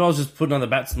 you might as well just put another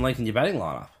batsman link in your batting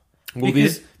lineup. Well,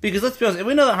 because let's be honest, if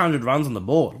we know 100 runs on the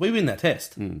board, we win that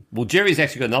test. Well, Jerry's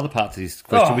actually got another part to this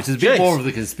question, which is a bit more of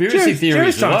the conspiracy theory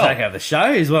Jerry's as well. trying to take over the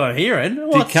show, is what I'm hearing.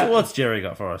 What's Jerry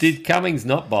got for us? Did Cummings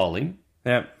not bowl him?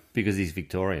 Yep. Because he's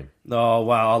Victorian. Oh,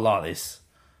 wow, I like this.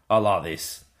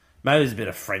 Maybe there's a bit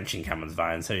of French in Cummins'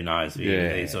 veins, who knows,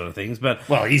 these sort of things. But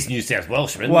well, he's New South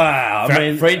Welshman. Wow, I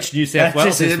mean, French, New South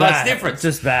Wales, there's much difference.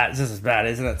 It's just as bad,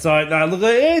 isn't it? So, no,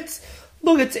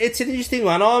 it's an interesting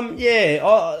one. I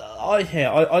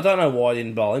don't know why I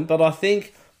didn't bowl him, but I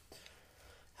think,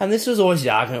 and this was always the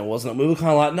argument, wasn't it? We were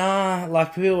kind of like, nah,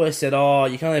 like people always said, oh,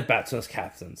 you can't have batsmen as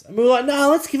captains, and we were like, no,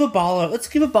 let's give a bowler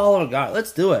a go,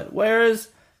 let's do it. Whereas,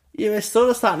 we're sort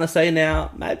of starting to say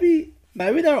now, maybe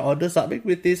they're onto something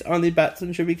with this. Only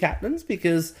batsmen should be captains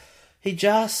because he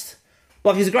just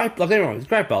he's a great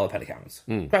bowler, Paddy Cummins,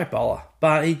 great bowler,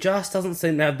 but he just doesn't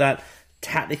seem to have that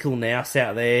tactical nous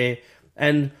out there.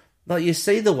 And like you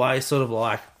see the way sort of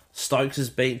like Stokes has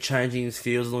been changing his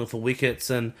fields, looking for wickets,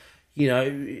 and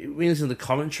when he's in the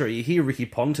commentary, you hear Ricky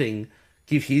Ponting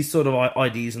give his sort of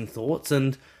ideas and thoughts,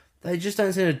 and they just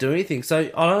don't seem to do anything.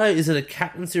 So I don't know, is it a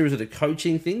captaincy or is it a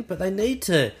coaching thing? But they need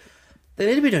to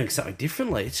be doing something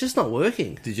differently. It's just not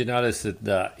working. Did you notice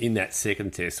that in that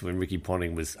second test when Ricky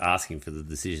Ponting was asking for the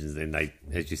decisions, then they,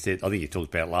 as you said, I think you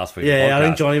talked about it last week. Yeah, I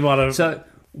think Johnny might have. So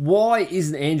why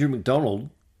isn't Andrew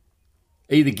McDonald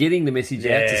either getting the message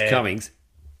out to Cummings,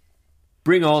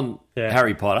 bring on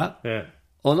Harry Potter,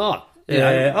 or not? I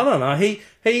don't know.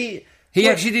 He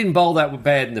actually didn't bowl that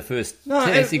bad in the first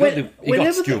test. He got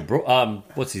Stuart.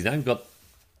 What's his name? Got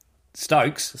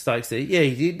Stokes. Stokesy. Yeah,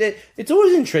 he did. It's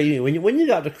always intriguing when you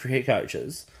go up to cricket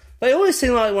coaches. They always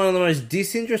seem like one of the most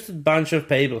disinterested bunch of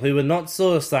people who are not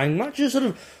sort of saying much, just sort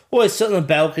of always sit on the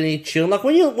balcony chilling. Like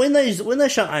when they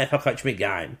show AFL coach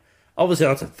mid-game, obviously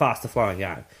it's a faster flowing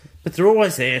game, but they're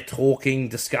always there talking,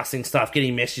 discussing stuff,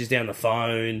 getting messages down the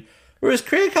phone. Whereas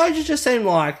cricket coaches just seem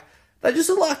like they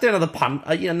just like another punter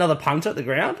at the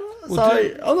ground.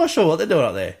 I'm not sure what they're doing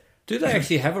up there. Do they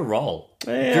actually have a role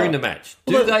during the match?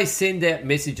 Do they send out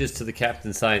messages to the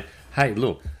captain saying, "Hey,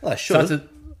 look, well, should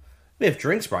we have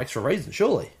drinks breaks for a reason?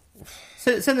 Surely,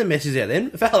 send the messages out then,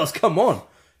 fellas. Come on,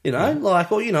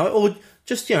 or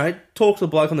just talk to the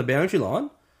bloke on the boundary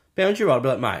line. Boundary right, be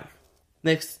like, mate,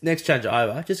 next change it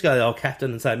over. Just go to the old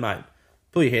captain and say, mate,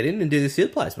 pull your head in and do this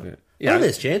field placement. Yeah,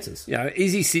 there's chances.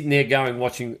 Is he sitting there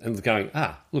watching and going,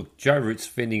 look, Joe Root's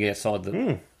fending outside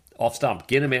the off stump.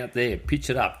 Get him out there,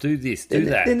 pitch it up, do this, do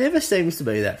that. There never seems to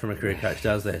be that from a cricket coach,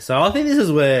 does there? So I think this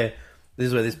is where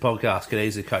this podcast could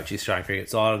easily coach the Australian cricket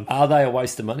side. Are they a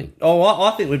waste of money? Oh,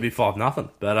 I think we'd be 5-0.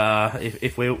 But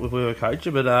if we were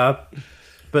coaching,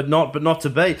 but not to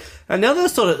be. And the other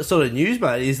sort of news,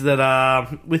 mate, is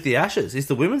that with the Ashes,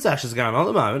 the women's Ashes going on at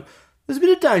the moment. There's a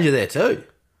bit of danger there too.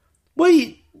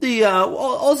 the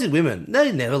Aussie women,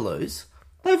 they never lose.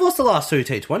 They've lost the last 2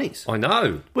 T20s. I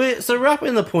know. So we're up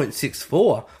in the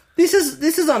 0.64. This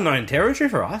is unknown territory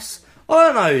for us. I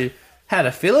don't know how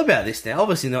to feel about this now.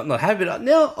 Obviously not happy.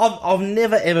 Now, I've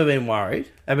never ever been worried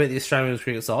about the Australian women's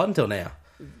cricket side until now.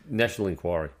 National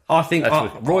inquiry. I think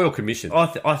Royal Commission.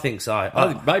 I think so.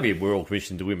 I think maybe we're all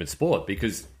commissioned to women's sport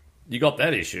because you got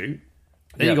that issue.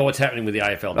 Then you got what's happening with the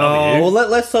AFLW. Oh, well,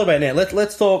 let's talk about it now.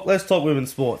 Let's talk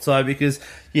women's sport. So because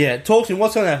talk to me.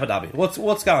 What's going on with AFLW?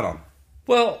 What's going on?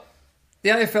 Well, the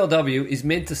AFLW is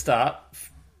meant to start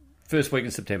first week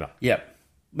in September. Yep,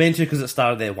 meant to because it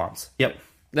started there once. Yep.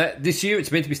 Now, this year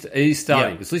it's meant to be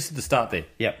starting. Yep. It's listed to start there.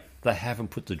 Yep. They haven't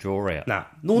put the draw out. Nah.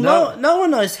 Well, no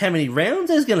one knows how many rounds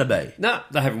there's going to be. No,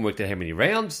 they haven't worked out how many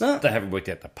rounds. No. They haven't worked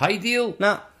out the pay deal.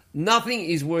 No. Nothing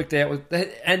is worked out.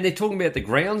 And they're talking about the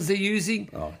grounds they're using.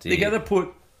 Oh, dear. They're going to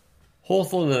put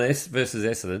Hawthorn and versus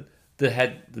Essendon that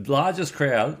had the largest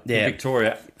crowd in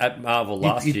Victoria at Marvel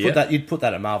last year. You'd put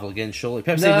that at Marvel again, surely.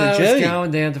 Perhaps no, even it's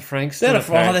going down to Frankston. They're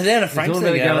down to Frankston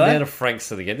They're again. going down to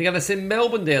Frankston again. They're going to send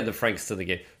Melbourne down to Frankston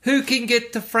again. Who can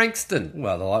get to Frankston?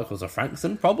 Well, the locals are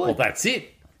Frankston, probably. Well, that's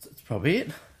it. That's probably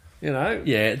it. You know?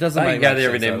 Yeah, it doesn't they make can go much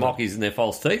there in sense, their mockies and their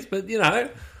false teeth, but, you know...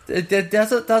 It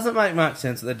doesn't make much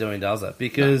sense what they're doing, does it?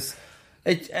 Because...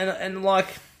 It's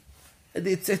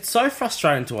so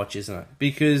frustrating to watch, isn't it?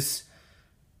 Because...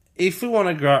 If we want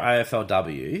to grow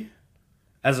AFLW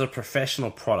as a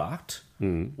professional product,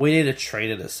 we need to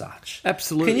treat it as such.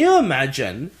 Absolutely. Can you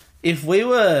imagine if we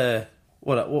were...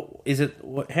 how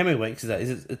many weeks is that?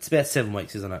 It's about 7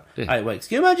 weeks, isn't it? Yeah. 8 weeks.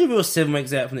 Can you imagine if we were 7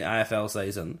 weeks out from the AFL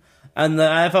season and the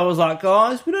AFL was like,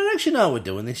 guys, we don't actually know what we're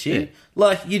doing this year. Yeah.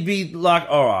 Like, you'd be like,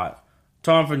 all right,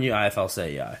 time for a new AFL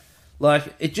CEO.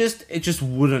 Like, it just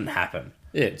wouldn't happen.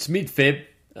 Yeah, it's mid-Feb.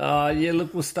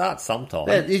 Look, we'll start sometime.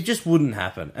 It just wouldn't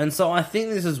happen. And so I think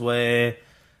this is where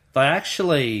they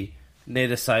actually need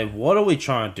to say, what are we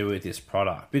trying to do with this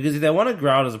product? Because if they want to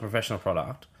grow it as a professional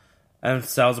product and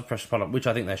sell as a professional product, which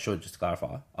I think they should, just to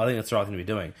clarify, I think that's the right thing to be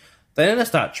doing, they need to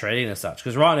start treating it as such.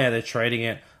 Because right now they're treating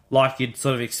it like you'd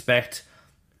sort of expect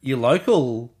your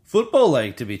local football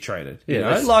league to be treated. You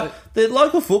know? Like the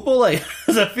local football league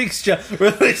has a fixture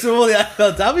released from all the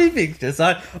AFLW fixtures.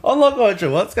 So I'm not quite sure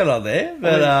what's going on there.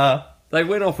 But they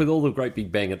went off with all the great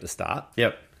big bang at the start.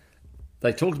 Yep.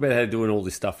 They talked about how they're doing all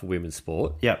this stuff for women's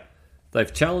sport. Yep.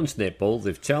 They've challenged netball.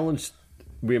 They've challenged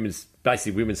women's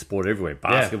sport everywhere.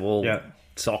 Basketball,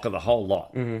 soccer, the whole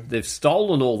lot. Mm-hmm. They've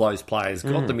stolen all those players,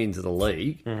 got them into the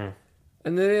league, and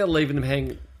they're now leaving them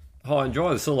hang high and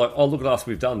dry. It's sort of like, oh, look at us,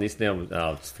 we've done this now.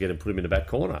 Just forget and put them in the back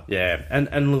corner. Yeah,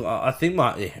 and look, I think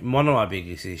one of my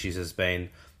biggest issues has been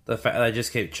the fact that they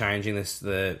just keep changing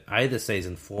the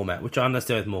season format, which I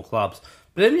understand with more clubs,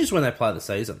 but even just when they play the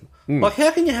season. Like,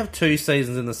 how can you have 2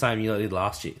 seasons in the same year like they did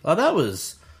last year? Like, that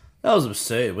was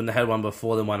absurd when they had one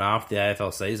before then one after the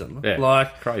AFL season. Yeah,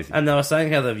 like, crazy. And they were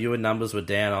saying how the viewer numbers were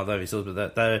down, although you saw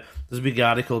that there's a big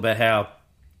article about how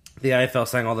the AFL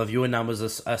saying, the viewer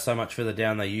numbers are so much further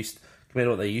down compared to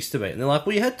what they used to be. And they're like,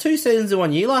 well, you had 2 seasons in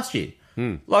 1 year last year.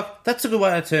 Like, that's a good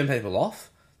way to turn people off.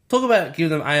 Talk about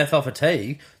giving them AFL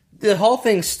fatigue. The whole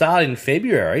thing started in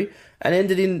February and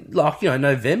ended in,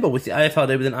 November with the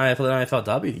AFLW, with an AFL and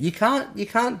AFLW. You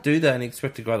can't do that and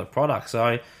expect to grow the product.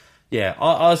 So, yeah,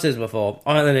 I said this before,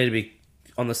 I think they need to be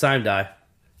on the same day.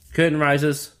 Curtain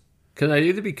raisers. Can they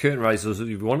either be curtain raisers or if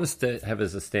you want to have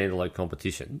as a standalone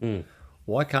competition,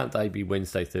 why can't they be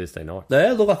Wednesday, Thursday night?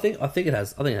 Yeah, look, I think it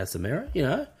has some merit, you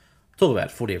know. Talk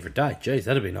about footy every day. Jeez,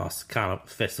 that'd be a nice carnival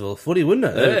festival of footy, wouldn't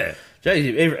it? Yeah.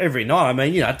 Jeez, every night. I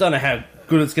mean, I don't know how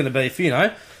good it's going to be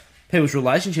for, people's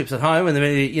relationships at home when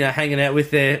they're, hanging out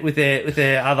with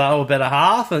their other or better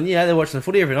half and, they're watching the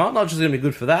footy every night. Not just going to be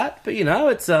good for that, but,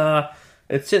 it's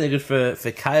certainly good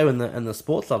for KO and the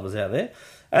sports lovers out there.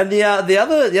 And the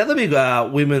other big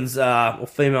women's or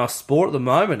female sport at the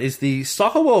moment is the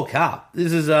Soccer World Cup.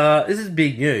 This is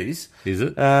big news. Is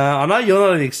it? I know you're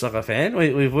not a big soccer fan.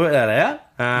 We've worked that out.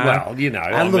 And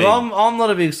I'm not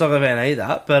a big soccer fan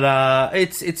either. But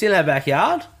it's in our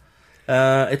backyard.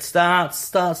 It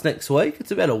starts next week.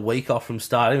 It's about a week off from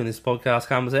starting when this podcast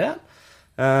comes out.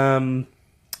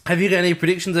 Have you got any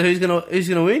predictions of who's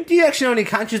gonna win? Do you actually know any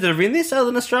countries that are in this other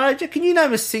than Australia? Can you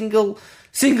name a single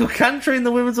country in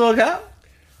the Women's World Cup?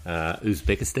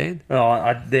 Uzbekistan?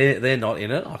 Oh, they're not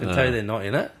in it. I can tell you they're not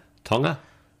in it. Tonga?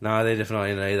 No, they're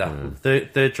definitely not in it either.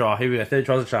 Third try. Here we go. Third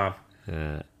try's a charm.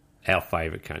 Our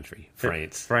favourite country,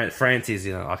 France. France is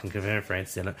in it. I can confirm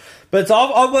France is in it. But so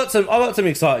I've got some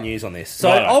exciting news on this. So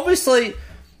obviously,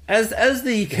 as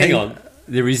the hang on,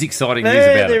 there is exciting news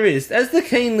about it. There is. As the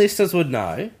keen listeners would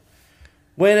know,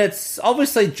 when it's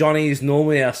obviously Johnny is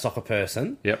normally our soccer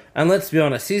person. Yep. And let's be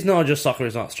honest, his knowledge of soccer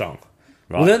is not strong.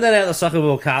 Right. We learned that out of the Soccer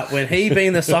World Cup when he,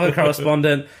 being the soccer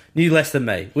correspondent, knew less than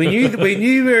me. We knew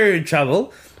we were in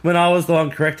trouble when I was the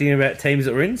one correcting him about teams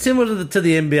that were in, similar to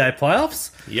the NBA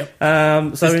playoffs.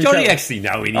 Yep. So Does Johnny actually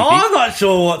know anything? I'm not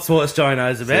sure what sports Johnny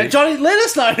knows about. See? Johnny, let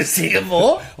us know to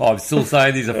Singapore. I'm still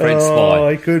saying he's a French Oh,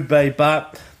 spy. he could be,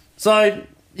 but so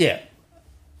yeah.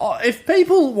 If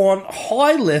people want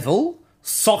high-level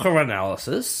soccer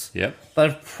analysis, Yep.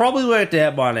 they've probably worked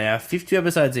out by now, 50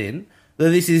 episodes in, that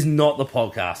this is not the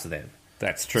podcast for them.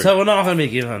 That's true. So we're not going to be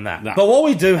giving them that. No. But what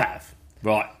we do have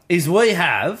Right. is we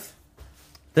have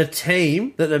the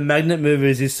team that the Magnet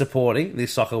Movers is supporting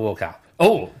this Soccer World Cup.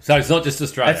 Oh, so it's not just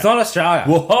Australia. It's not Australia,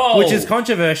 Whoa. which is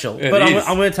controversial. It but is.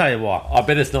 I'm going to tell you why. I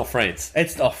bet it's not France.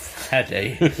 It's how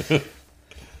dare you?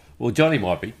 Well, Johnny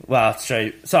might be. Well, it's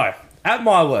true. So at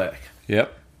my work,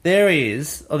 Yep. there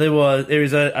is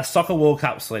a Soccer World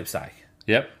Cup sweepstake.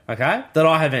 Yep. Okay, that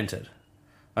I have entered.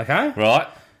 Okay, Right.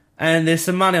 and there's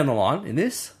some money on the line in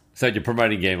this. So you're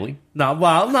promoting gambling. No,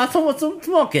 it's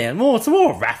not gambling. It's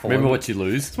more a raffle. Remember what you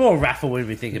lose. It's more a raffle when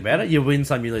we think about it. You win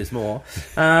some, you lose more.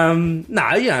 No,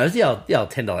 it's the old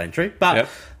 $10 entry. But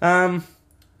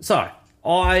so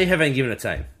I have been given a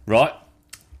team. Right.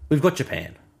 We've got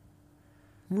Japan.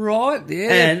 Right.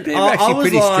 Yeah. And they're actually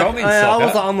pretty strong in soccer. I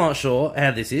was like, I'm not sure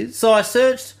how this is. So I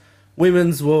searched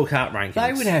women's World Cup rankings.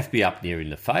 They would have to be up near in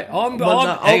the face.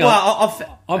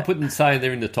 I'm putting saying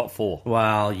they're in the top 4.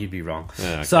 Well, you'd be wrong.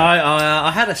 Yeah, okay. So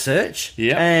I had a search,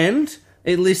 Yep. and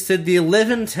it listed the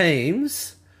 11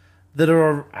 teams that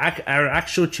are our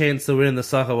actual chance to win the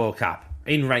Soccer World Cup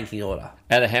in ranking order.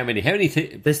 Out of how many? How many?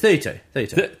 There's 32.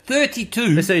 32.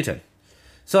 There's 32.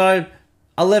 So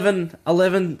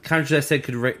 11 countries I said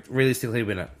could realistically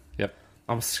win it. Yep.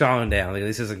 I'm scrolling down.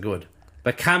 This isn't good.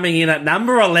 But coming in at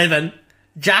number 11,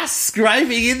 just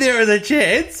scraping in there as a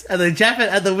chance, and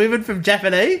the women from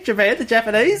Japan, the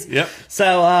Japanese. Yep.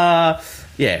 So,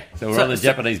 yeah. So we're on the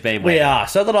Japanese bandwagon. We are.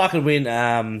 So that I could win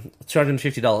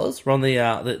 $250, we're on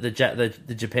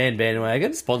the Japan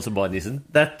bandwagon. Sponsored by Nissan.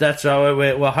 That's right.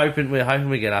 We're hoping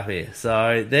we get up here.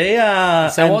 So they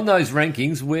are. So on those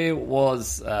rankings, where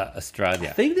was Australia?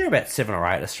 I think they're about 7 or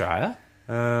 8, Australia.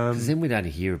 Because then we'd only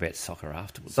hear about soccer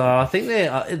afterwards. So I think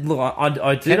they're. Look,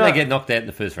 I do Can know. they get knocked out in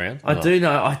the first round? I do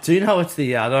know it's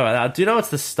the. I do know it's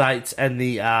the States and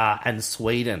the and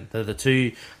Sweden. They're the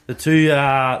two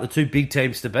big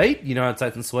teams to beat. United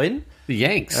States and Sweden. The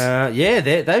Yanks. Yeah,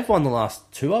 they've won the last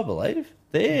 2, I believe.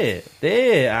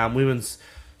 Their women's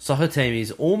soccer team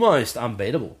is almost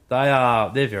unbeatable.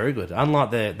 They're very good.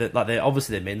 Unlike their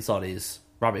obviously their men's side is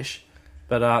rubbish,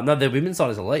 but no, their women's side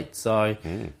is elite. So,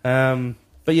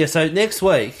 but yeah, so next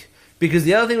week. Because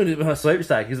the other thing we do with my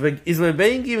sweepstake is we're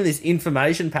being given this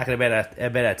information packet about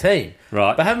our team,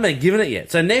 right? But haven't been given it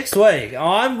yet. So next week, we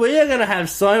are going to have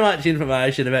so much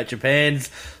information about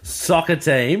Japan's soccer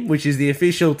team, which is the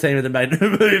official team of the Magnet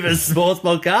Movers Sports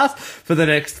Podcast, for the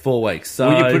next 4 weeks. So,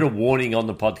 will you put a warning on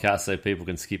the podcast so people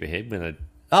can skip ahead when they?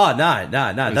 Oh no!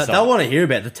 They'll want to hear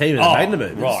about the team of the Magnet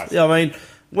Movers, right? I mean.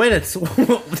 When it's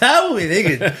that will be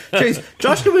thinking, geez,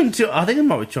 Josh can win. I think it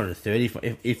might be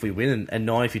 230 if we win, and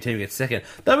 90 if your team gets second.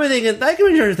 They'll be thinking they can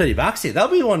win $230 here. They'll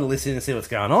be wanting to listen and see what's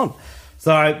going on.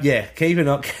 So yeah, keep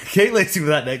listening for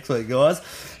that next week, guys.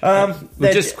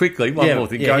 Just quickly, one more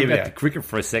thing. Going back to cricket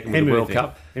for a second with the World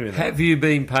Cup. Have you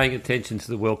been paying attention to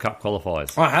the World Cup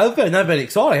qualifiers? I have been. They've been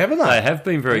exciting, haven't they? They have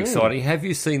been very exciting. Have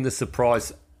you seen the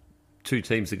surprise 2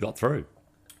 teams that got through?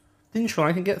 Didn't Sri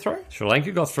Lanka get through? Sri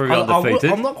Lanka got through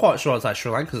undefeated. I'm not quite sure I'd say Sri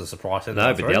Lanka's a surprise. No,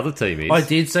 but the other team is. I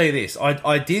did see this.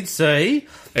 I did see.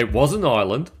 It wasn't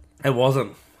Ireland. It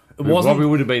wasn't. It wasn't. Probably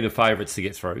would have been the favourites to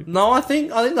get through. No, I think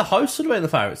the hosts would have been the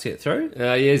favourites to get through.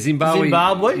 Yeah,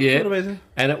 Zimbabwe. Yeah.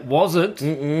 And it wasn't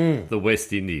the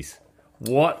West Indies.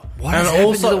 What has and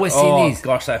happened to the West Indies? Oh,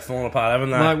 gosh, they've fallen apart,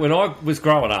 haven't they? Mate, when I was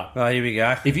growing up... Oh, here we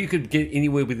go. If you could get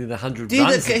anywhere within 100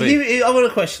 runs... I've got a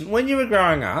question. When you were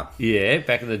growing up... Yeah,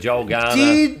 back in the Joel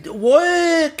Garner...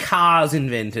 Were cars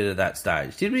invented at that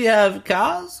stage? Did we have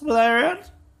cars? Were they around?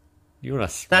 You're a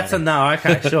That's a no.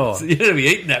 Okay, sure. So you're going to be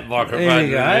eating that microphone. There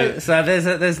you go. So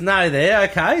there's no there.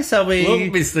 Okay, so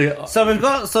we've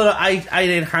got sort of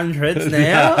 1800s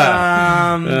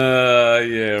now.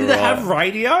 Yeah. Do they have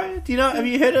radio? Do you know? Have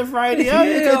you heard of radio? Yeah,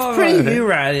 it's pretty new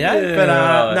radio. Yeah,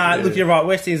 but look, you're right.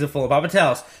 West Indies are full of. But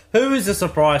tell us, who is the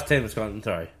surprise team that's gotten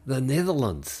through? The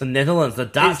Netherlands. The Netherlands. The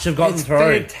Dutch have gotten through.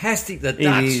 It's fantastic. The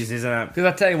Dutch. It is, isn't it? Because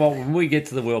I tell you what, when we get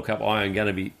to the World Cup, I am going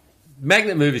to be.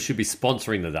 Magnet Movers should be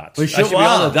sponsoring the Dutch. We should be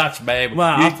on the Dutch, man.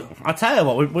 Well, I'll tell you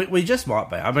what, we just might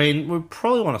be. I mean, we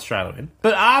probably want Australia in.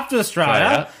 But after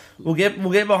Australia, We'll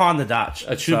get behind the Dutch.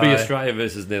 It should be Australia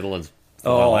versus Netherlands.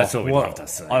 Oh, that's what we'd love to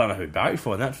see. I don't know who voted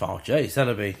for in that final. Jeez,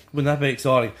 wouldn't that be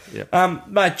exciting? Yep.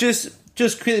 Mate, just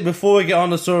quickly before we get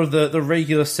on to sort of the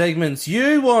regular segments,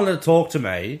 you wanted to talk to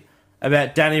me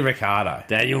about Danny Riccardo.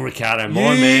 Daniel Riccardo,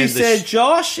 my man. You said,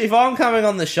 Josh, if I'm coming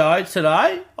on the show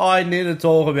today, I need to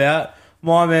talk about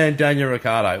my man Daniel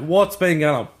Riccardo. What's been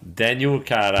going on? Daniel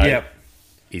Riccardo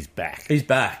is back. He's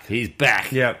back. He's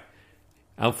back. Yep.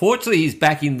 Unfortunately, he's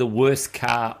back in the worst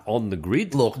car on the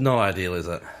grid. Look, not ideal, is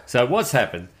it? So what's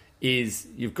happened is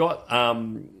you've got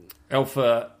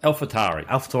AlphaTauri.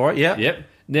 AlphaTauri, yeah. Yep.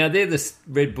 Now, they're the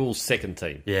Red Bull's second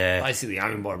team. Yeah. Basically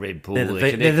owned by Red Bull. They're the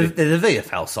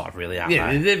VFL side, really, aren't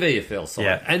they? they? They're VFL side.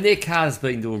 Yeah. And two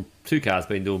cars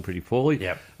been doing pretty poorly.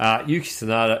 Yep. Yuki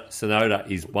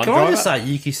Tsunoda is one Can driver. I just say,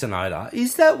 Yuki Tsunoda,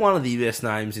 is that one of the best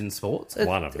names in sports?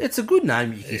 One of them. It's a good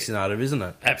name, Yuki Tsunoda, isn't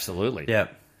it? Absolutely. Yeah.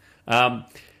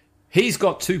 He's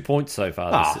got 2 points so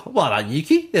far. Well done,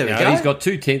 Yuki. There we go. He's got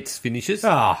 2 tenths finishes.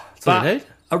 That's what you need.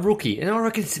 A rookie. And I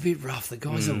reckon it's a bit rough. The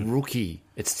guy's a rookie.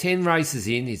 It's 10 races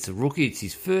in. It's a rookie. It's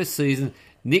his first season.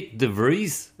 Nick De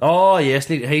Vries. Oh, yes.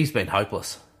 He's been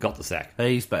hopeless. Got the sack.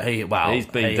 He's been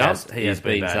dumped. He's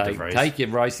been bad. Take your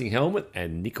racing helmet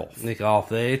and nick off. Nick off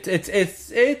there.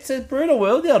 It's a brutal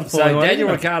world out of So Daniel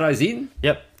Ricciardo's in.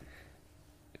 Yep.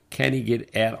 Can he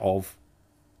get out of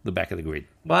the back of the grid?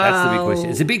 Well, that's the big question.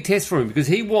 It's a big test for him because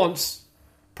he wants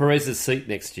Perez's seat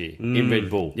next year in Red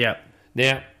Bull. Yep.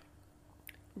 Now,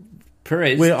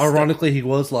 Perez... Where, ironically, he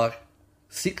was like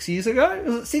 6 years ago?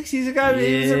 Was it 6 years ago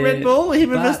he was at Red Bull?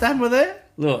 Him and Verstappen were there?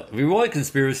 Look, if we want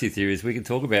conspiracy theories, we can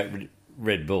talk about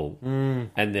Red Bull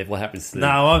and then what happens to them.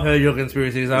 No, I've heard your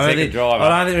conspiracy theories. I don't think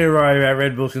we're worried about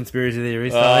Red Bull's conspiracy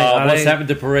theories. What's happened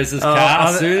to Perez's car?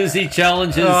 As soon as he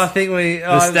challenges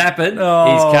Verstappen,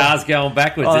 his car's going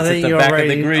backwards. It's at the back of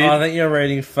the grid. I think you're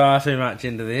reading far too much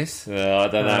into this. I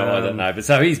don't know. But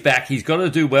so he's back. He's got to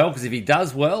do well because if he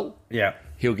does well... Yeah.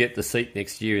 He'll get the seat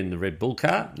next year in the Red Bull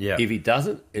car. Yeah. If he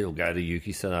doesn't, it'll go to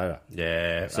Yuki Tsunoda.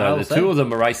 Yeah. So the two of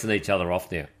them are racing each other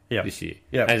off now this year.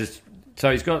 Yeah. And so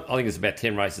he's got, I think it's about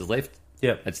 10 races left.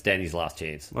 Yep. It's Danny's last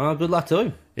chance. Well, good luck to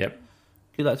him. Yep.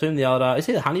 Good luck to him. The old, is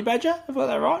he the Honey Badger? Have I got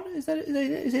that right? Is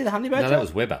he the Honey Badger? No, that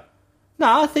was Weber.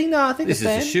 No, I think this is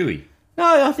the Shoey.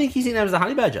 No, I think his nickname was the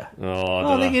Honey Badger.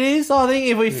 I think it is. I think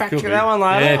if we fact check that one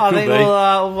later, yeah, I think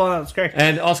we'll find out it's correct.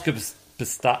 And Oscar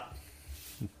Pistat.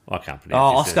 I can't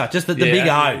pronounce Oscar, just the big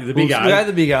O. The big O. We'll go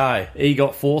the big O. He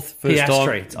got fourth first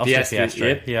time.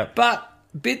 Piastri. Yep. But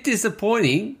a bit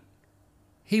disappointing,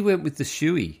 he went with the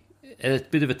Shoey. A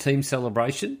bit of a team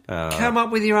celebration. Come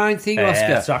up with your own thing,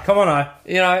 Oscar. So come on,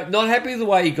 not happy with the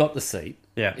way he got the seat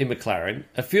in McLaren.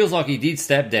 It feels like he did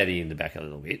stab Daddy in the back a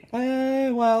little bit.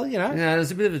 Well,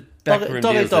 there's a bit of a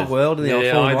backroom dog world in the old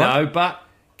Formula I know, but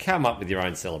come up with your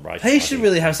own celebration. He should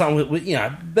really have something with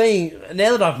being,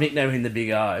 now that I've nicknamed him the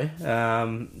Big O,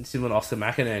 similar to Oscar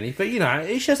McInerney, but he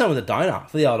should have something with a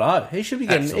donut for the old O. He should be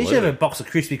getting, he should have a box of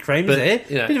Krispy Kremes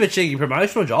there, bit of a cheeky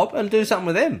promotional job, and do something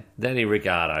with them. Danny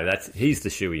Ricciardo, he's the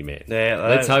shoey man. Yeah,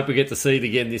 let's hope we get to see it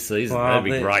again this season. That'd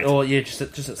be great. Or just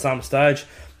at some stage.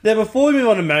 Now, before we move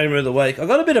on to Moment of the Week, I've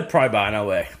got a bit of pro bono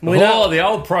work. The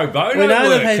old pro bono we know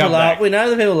work. We know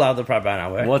the people love the pro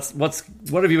bono work.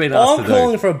 What have you been asked to do? I'm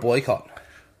calling for a boycott.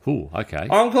 Ooh, okay.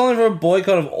 I'm calling for a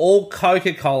boycott of all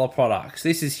Coca-Cola products.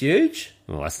 This is huge.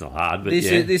 Well, that's not hard, but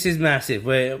this is massive.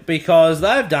 Because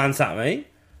they've done something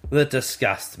that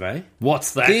disgusts me.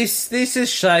 What's that? This is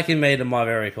shaking me to my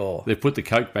very core. They've put the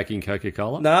Coke back in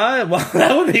Coca-Cola? No, well,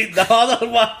 that would be...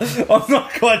 I'm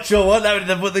not quite sure what that would...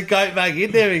 They put the Coke back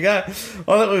in. There we go. I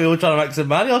thought we were all trying to make some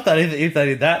money off that if they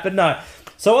did that, but no.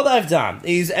 So what they've done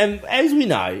is, and as we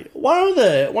know, one of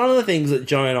the things that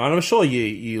John and I, and I'm sure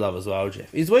you love as well,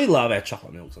 Jeff, is we love our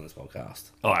chocolate milks on this podcast.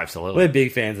 Oh, absolutely. We're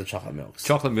big fans of chocolate milks.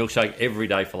 Chocolate milkshake every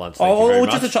day for lunch. Or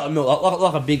just a chocolate milk,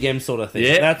 like a Big M sort of thing.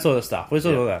 Yeah. That sort of stuff. We're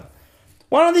sort of that.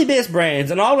 One of the best brands,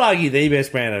 and I would argue the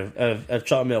best brand of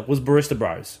chocolate milk, was Barista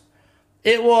Bros.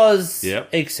 It was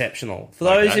exceptional. For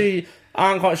those who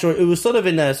aren't quite sure, it was sort of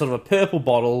in a sort of a purple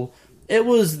bottle. It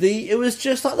was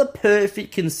just like the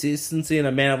perfect consistency and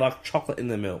amount of like chocolate in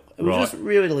the milk. It was just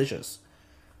really delicious.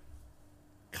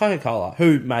 Coca-Cola,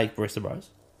 who make Barista Bros,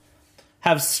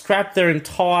 have scrapped their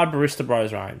entire Barista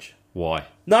Bros range. Why?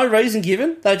 No reason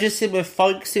given. They just said we're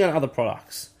focusing on other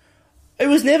products. It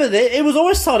was never there. It was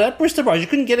always sold out. Barista Bros, you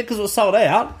couldn't get it because it was sold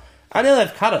out, and now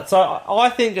they've cut it. So I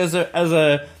think as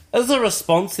a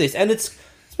response to this, and it's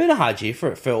been a hard year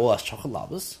for all us chocolate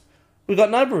lovers. We've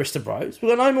got no Barista Bros. We've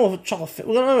got no more chocolate.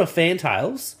 We've got no more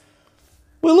Fantails.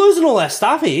 We're losing all our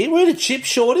stuff here. We're in a chip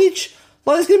shortage.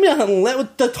 Like, there's going to be nothing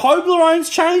left. The Toblerone's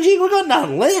changing. We've got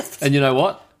nothing left. And you know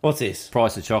what? What's this?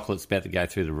 Price of chocolate's about to go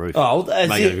through the roof. Oh,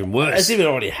 Make it even worse. As if it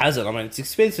already hasn't. I mean, it's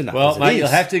expensive enough. Well, mate, you'll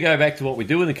have to go back to what we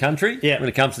do in the country when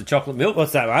it comes to chocolate milk.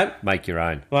 What's that, mate? Make your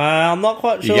own. Well, I'm not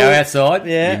quite sure. You go outside,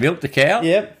 Yeah. you milk the cow,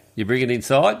 Yep. you bring it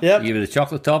inside, Yep. you give it a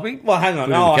chocolate topping. Well, hang on.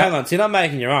 put it in the cup. Hang on. So you're not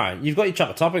making your own. You've got your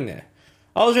chocolate topping there.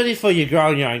 I was ready for you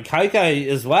growing your own cocoa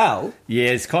as well.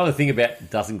 Yeah, it's kind of thing about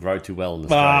it doesn't grow too well in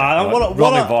Wrong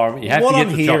Australia. environment. You have to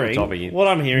get the chocolate topping in. What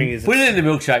I'm hearing is Put it in the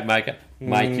milkshake maker.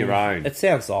 Make your own. it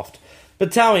sounds soft.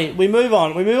 But tell me, we move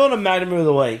on. We move on to Magnum of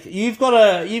the Week. You've got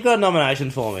a nomination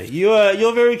for me.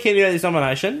 You're very keen about this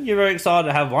nomination. You're very excited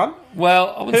to have one.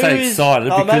 Well, I wouldn't say excited.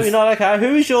 Oh, because, maybe not. Okay.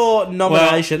 Who is your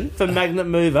nomination for Magnet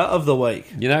Mover of the Week?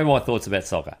 You know my thoughts about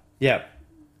soccer. Yeah.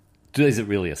 Is it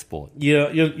really a sport?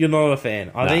 You're not a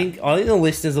fan. I think the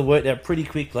listeners have worked out pretty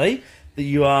quickly that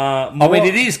you are. I mean,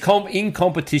 it is in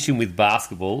competition with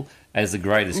basketball as the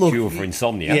greatest cure for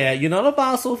insomnia. Yeah, you're not a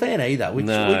Barcelona fan either, which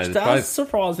does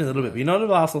surprise me a little bit. But you're not a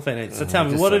Barcelona fan either. So tell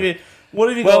me, what have you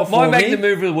got for me? My Magnum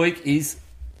Mover of the Week is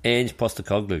Ange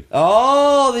Postecoglou.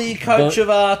 Oh, the coach of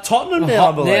Tottenham now,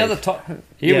 I believe.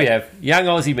 Here we have young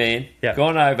Aussie man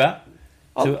gone over.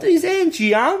 Is Ange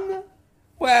young?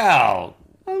 Wow.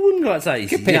 I wouldn't quite say he's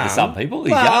compared young. to some people.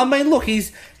 He's Well, young. I mean, look,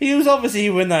 he was obviously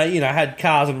when they had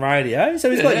cars and radio,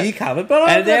 so he's got you covered.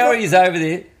 But now he's over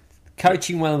there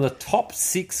coaching one of the top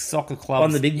 6 soccer clubs one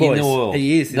of the big boys. in the world.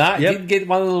 He is. No, didn't get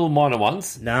one of the little minor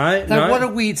ones. No. What a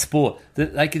weird sport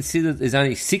that they consider there's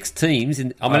only 6 teams. I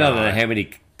don't know how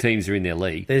many teams are in their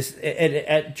league. There's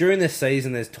during this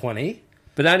season there's 20.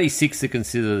 But only 6 are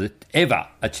considered ever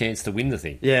a chance to win the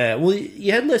thing. Yeah, well,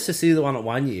 you had Leicester City that won it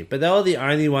 1 year, but they were the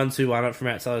only ones who won it from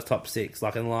outside the top 6,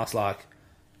 in the last,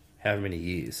 however many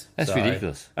years. That's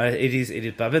ridiculous. It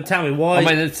is. But tell me, why... I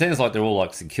mean, it sounds like they're all,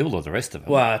 secure or the rest of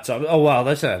them. Well, they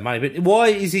don't have money, but why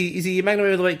is he your Magnum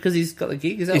of the Week? Because he's got the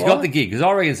gig, is that He's got the gig, because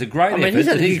I reckon it's a great effort. He's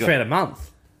had the gig for about a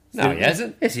month. No, he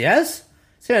hasn't. Yes, he has.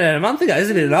 It's been a month ago,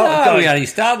 isn't it? No, we only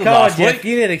started last week. Jeff,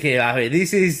 you need to keep up here.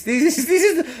 This is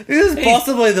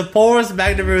possibly the poorest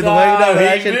Magnum of the Week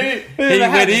nomination. He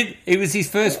went in. It was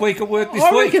his first week at work this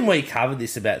week. I reckon we covered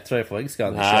this about 3 or 4 weeks ago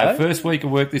on the show. First week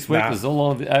of work this week was all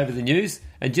over the news.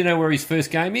 And do you know where his first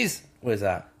game is? Where's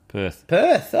that?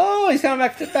 Perth. Oh, he's coming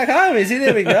back home, is he?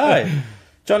 There we go.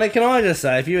 Johnny, can I just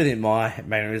say, if you think my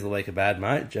Magnum of the Week are bad,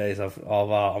 mate, jeez,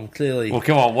 I'm clearly... Well,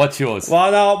 come on, what's yours?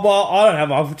 Well, no, I don't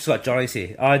have... I've just got Johnny's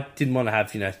here. I didn't want to have,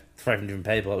 3 from different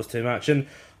people. It was too much. And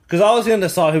because I was going to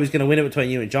decide who was going to win it between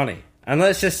you and Johnny. And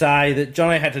let's just say that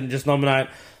Johnny had to just nominate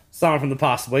someone from the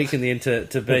past week in the end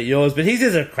to beat yours. But his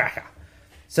is a cracker.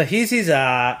 So here's his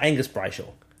Angus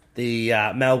Brayshaw, the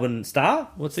Melbourne Star.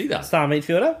 What's he done? Star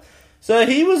midfielder. So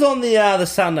he was on the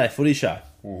Sunday Footy Show.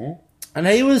 Mm-hmm. And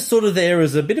he was sort of there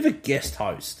as a bit of a guest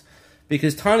host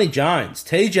because Tony Jones,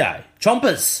 TJ,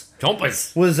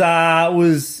 Chompers, was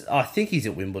I think he's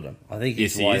at Wimbledon. I think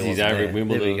he's over at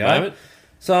Wimbledon at the moment.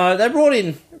 So they brought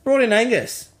in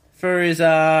Angus for his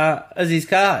as his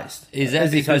co-host. Is that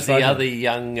because the other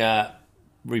young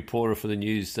reporter for the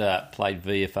news played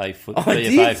VFA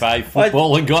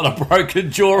football and got a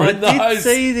broken jaw and nose? I did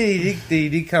see he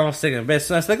did come off second best.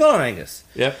 So they got on Angus.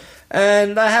 Yep.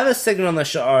 And they have a segment on the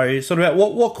show sort of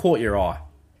about what caught your eye.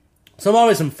 So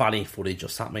always some funny footage or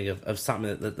something of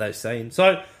something that they've seen.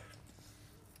 So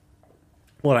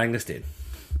what Angus did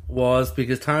was,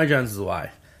 because Tony Jones is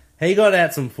away, he got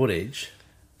out some footage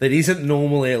that isn't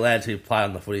normally allowed to play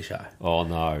on the footy show. Oh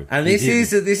no! And this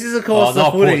is of course the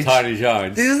footage. Poor Tony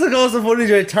Jones. This is of course the footage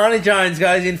where Tony Jones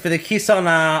goes in for the kiss on.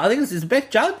 I think it's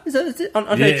Beck Judd. Is it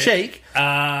on her cheek?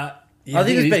 I think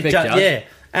it's Beck Judd. Yeah.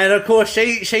 And of course,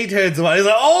 she turns away. He's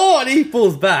like, oh, and he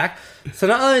pulls back. So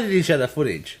not only did he show the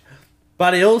footage,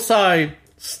 but he also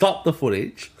stopped the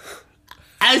footage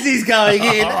as he's going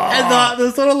in, and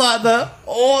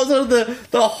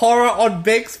the horror on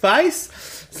Beck's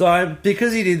face. So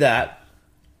because he did that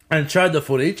and showed the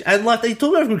footage, and they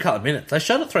talked about it for a couple of minutes. They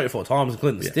showed it 3 or 4 times,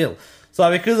 including the still. So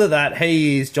because of that,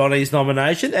 he is Johnny's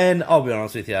nomination. And I'll be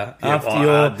honest with you, after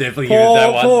your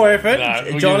poor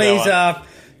effort,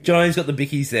 Johnny's got the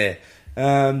bickies there.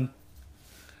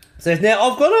 So now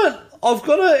I've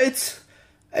got a.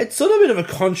 It's sort of a bit of a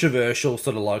controversial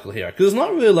sort of local hero because it's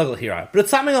not really a local hero, but it's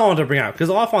something I want to bring up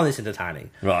because I find this entertaining.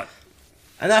 Right.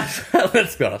 And that's,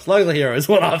 let's be honest, local hero is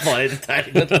what I find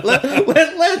entertaining. But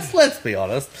let's be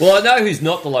honest. Well, I know who's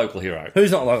not the local hero. Who's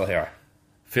not the local hero?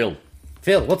 Phil.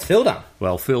 What's Phil done?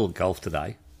 Well, Phil golf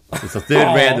today. It's the third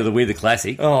round of the Winter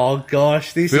Classic. Oh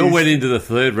gosh, Phil went into the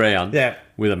third round. Yeah.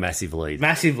 With a massive lead.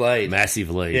 Massive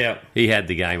lead. Yeah. He had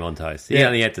the game on toast. He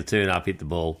only had to turn up, hit the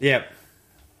ball. Yeah.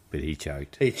 But he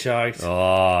choked. He choked.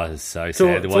 Oh, it's so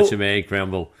sad to watch a man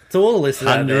crumble. To all the listeners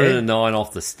out there, 109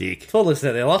 off the stick. To all the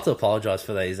listeners out there, I'd like to apologise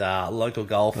for these local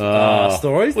golf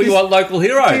stories. Well, you want local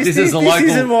heroes. This is a local...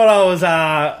 This isn't what I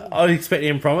was expecting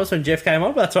and promised when Jeff came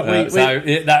on, but that's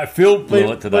what Phil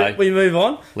blew it today. We move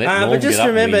on. But just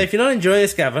remember, if you're not enjoying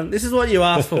this, Gavin, this is what you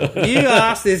asked for. You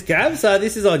asked this, Gav, so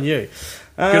this is on you.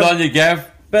 Good on you, Gav.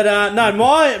 But no,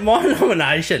 my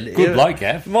nomination... Good bloke,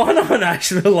 Gav. My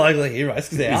nomination for local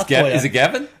heroes... Is it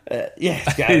Gavin? Yeah,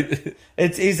 it's Gavin.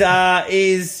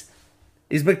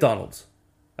 is McDonald's.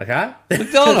 Okay?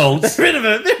 McDonald's? That's a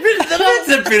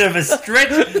bit of a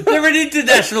stretch. They're an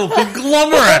international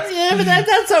conglomerate. Yeah, but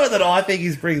that's something that I think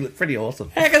is pretty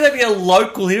awesome. How can they be a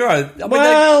local hero? I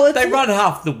mean, they run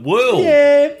half the world.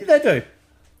 Yeah, they do.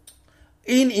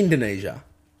 In Indonesia,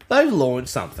 they've launched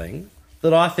something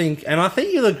that I think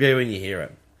you'll agree when you hear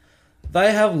it.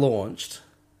 They have launched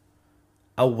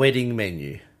a wedding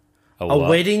menu. A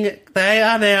wedding. They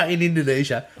are now in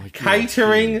Indonesia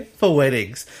catering for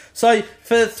weddings. So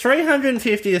for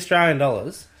 350 Australian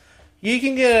dollars, you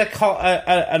can get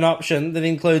an option that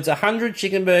includes 100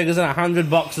 chicken burgers and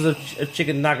 100 boxes of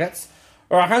chicken nuggets,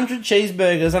 or 100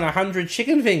 cheeseburgers and 100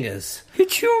 chicken fingers.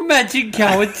 Could you imagine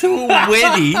going to a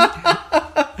wedding?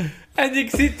 And you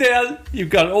sit down, you've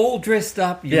got it all dressed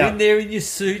up, you're in there in your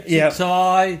suit, your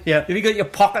tie, have you got your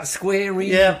pocket square in?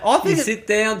 Yeah, I think you sit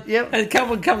down, and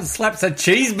someone comes and slaps a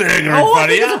cheeseburger in front I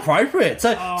think of you. it's appropriate.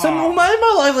 So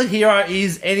my local hero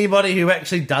is anybody who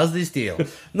actually does this deal.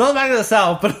 Not making it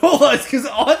self, but all those, because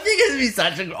I think it'd be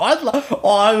such a...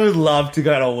 I would love to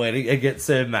go to a wedding and get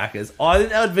served Maccas. I think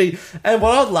that would be... And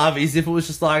what I'd love is if it was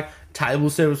just like... table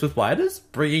service with waiters,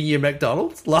 bringing you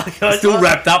McDonald's, still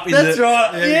wrapped up in that's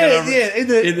right,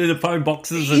 in the phone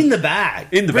boxes, in the bag,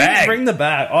 bring the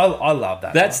bag. I love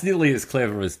that. That's nearly as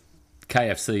clever as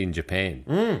KFC in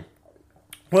Japan.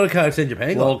 What did KFC in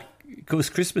Japan got? Well, because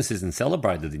Christmas isn't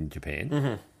celebrated in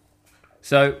Japan,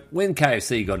 so when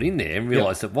KFC got in there and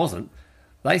realised it wasn't,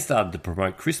 they started to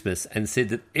promote Christmas and said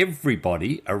that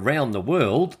everybody around the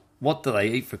world. What do they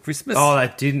eat for Christmas? Oh,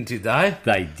 they didn't, did they?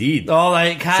 They did. Oh,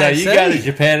 they ate KFC. So you go to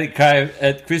Japan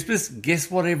at Christmas, guess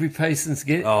what every person's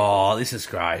getting? Oh, this is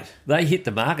great. They hit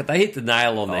the market. They hit the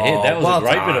nail on the head. That was a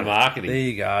great bit of marketing. There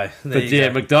you go.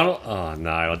 McDonald's... Oh, no,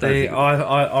 I don't think...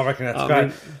 I reckon that's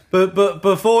great. But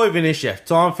before we finish, Jeff,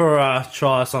 time for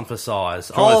try some for size.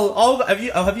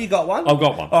 Have you got one? I've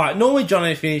got one. All right, normally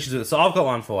Johnny finishes with it, so I've got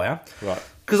one for you. Right.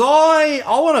 Because I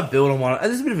want to build on one.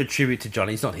 And this is a bit of a tribute to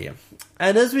Johnny. He's not here.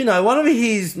 And as we know, one of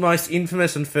his most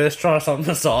infamous and first try something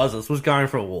for sizes was going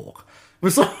for a walk. It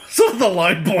was sort of the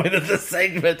low point of the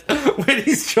segment when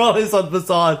his try something for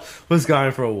size was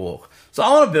going for a walk. So I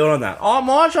want to build on that.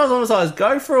 My try something for size,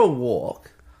 go for a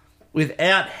walk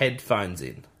without headphones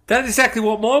in. That's exactly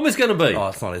what mine was going to be. Oh,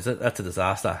 it's not, is it? That's a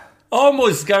disaster. I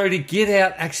was going to get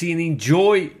out actually and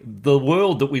enjoy the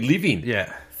world that we live in.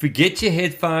 Yeah. Forget your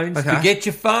headphones. Okay. Forget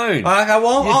your phone. Okay,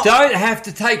 well... You don't have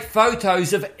to take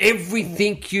photos of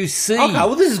everything you see. Okay,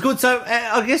 well, this is good. So,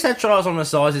 I guess our trials on the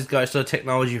sizes goes to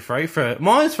technology-free.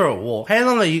 Mine's for a walk. How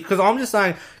long are you... Because I'm just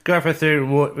saying, go for a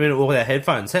 30-minute walk without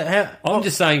headphones. I'm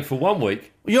just saying for 1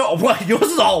 week. Yours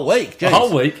is a whole week. Jeez. A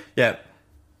whole week? Yeah.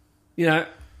 You know...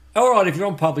 All right, if you're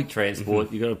on public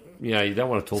transport, you don't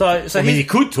want to talk. So you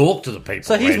could talk to the people.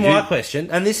 So here's my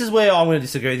question, and this is where I'm going to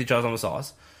disagree with you, Charles, on the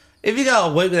size. If you go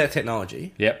a week without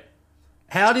technology,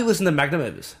 how do you listen to Magnet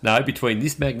Movers? No, between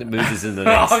this Magnet Movers and the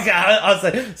next. Okay, I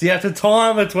see. So you have to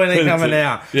time between it coming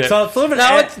out. Yeah. So it's sort of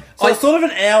it's sort of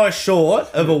an hour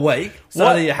short of a week. So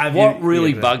that you have what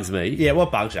really bugs me? Yeah, what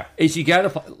bugs you? Is you go to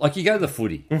the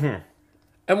footy,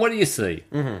 and what do you see?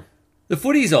 The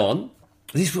footy's on.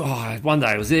 One day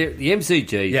I was there, the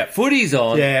MCG, footy's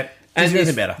on, and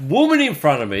this woman in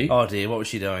front of me, oh dear, what was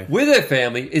she doing? With her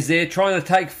family, is there trying to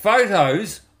take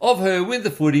photos of her with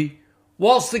the footy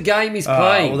whilst the game is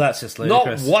playing. Well, that's just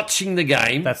ludicrous. Not watching the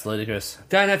game. That's ludicrous.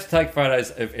 Don't have to take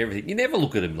photos of everything. You never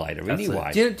look at them later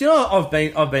anyway. Do you know I've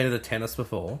been to the tennis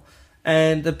before,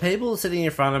 and the people sitting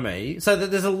in front of me, so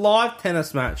there's a live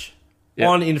tennis match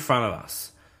on in front of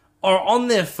us, are on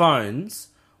their phones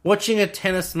watching a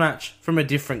tennis match from a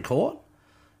different court.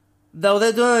 They're doing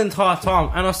it the entire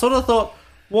time. And I sort of thought,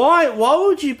 why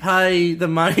would you pay the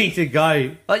money to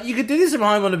go? Like, you could do this at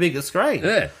home on a bigger screen.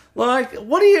 Yeah. Like,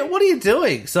 what are you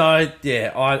doing? So,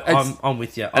 yeah, I'm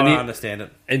with you. I understand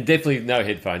it. And definitely no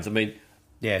headphones. I mean,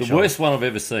 the worst one I've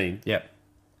ever seen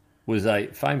was a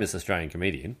famous Australian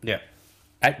comedian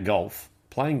at golf,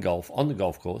 playing golf on the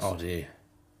golf course. Oh, dear.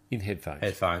 In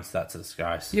headphones. That's a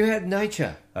disgrace. You're out in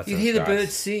nature. You'd hear the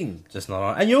birds sing. Just not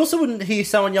on. And you also wouldn't hear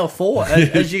someone yell for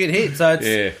as you get hit. So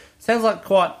Sounds like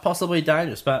quite possibly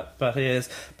dangerous, but yes.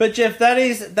 But Jeff, that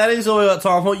is all we got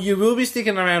time for. You will be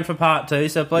sticking around for part 2,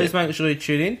 so please make sure you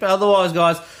tune in. But otherwise,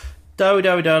 guys,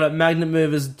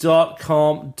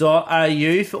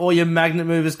 www.magnetmovers.com.au for all your Magnet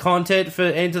Movers content, for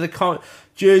enter the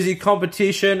jersey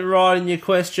competition, write in your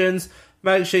questions.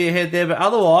 Make sure you head there. But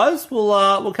otherwise,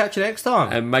 we'll catch you next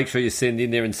time. And make sure you send in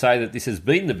there and say that this has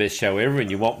been the best show ever and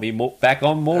you want me back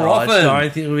on more often. I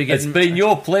don't think we'll be getting... It's been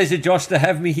your pleasure, Josh, to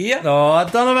have me here. Oh, I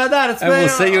don't know about that. We'll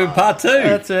see you in part 2.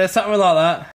 That's something like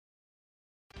that.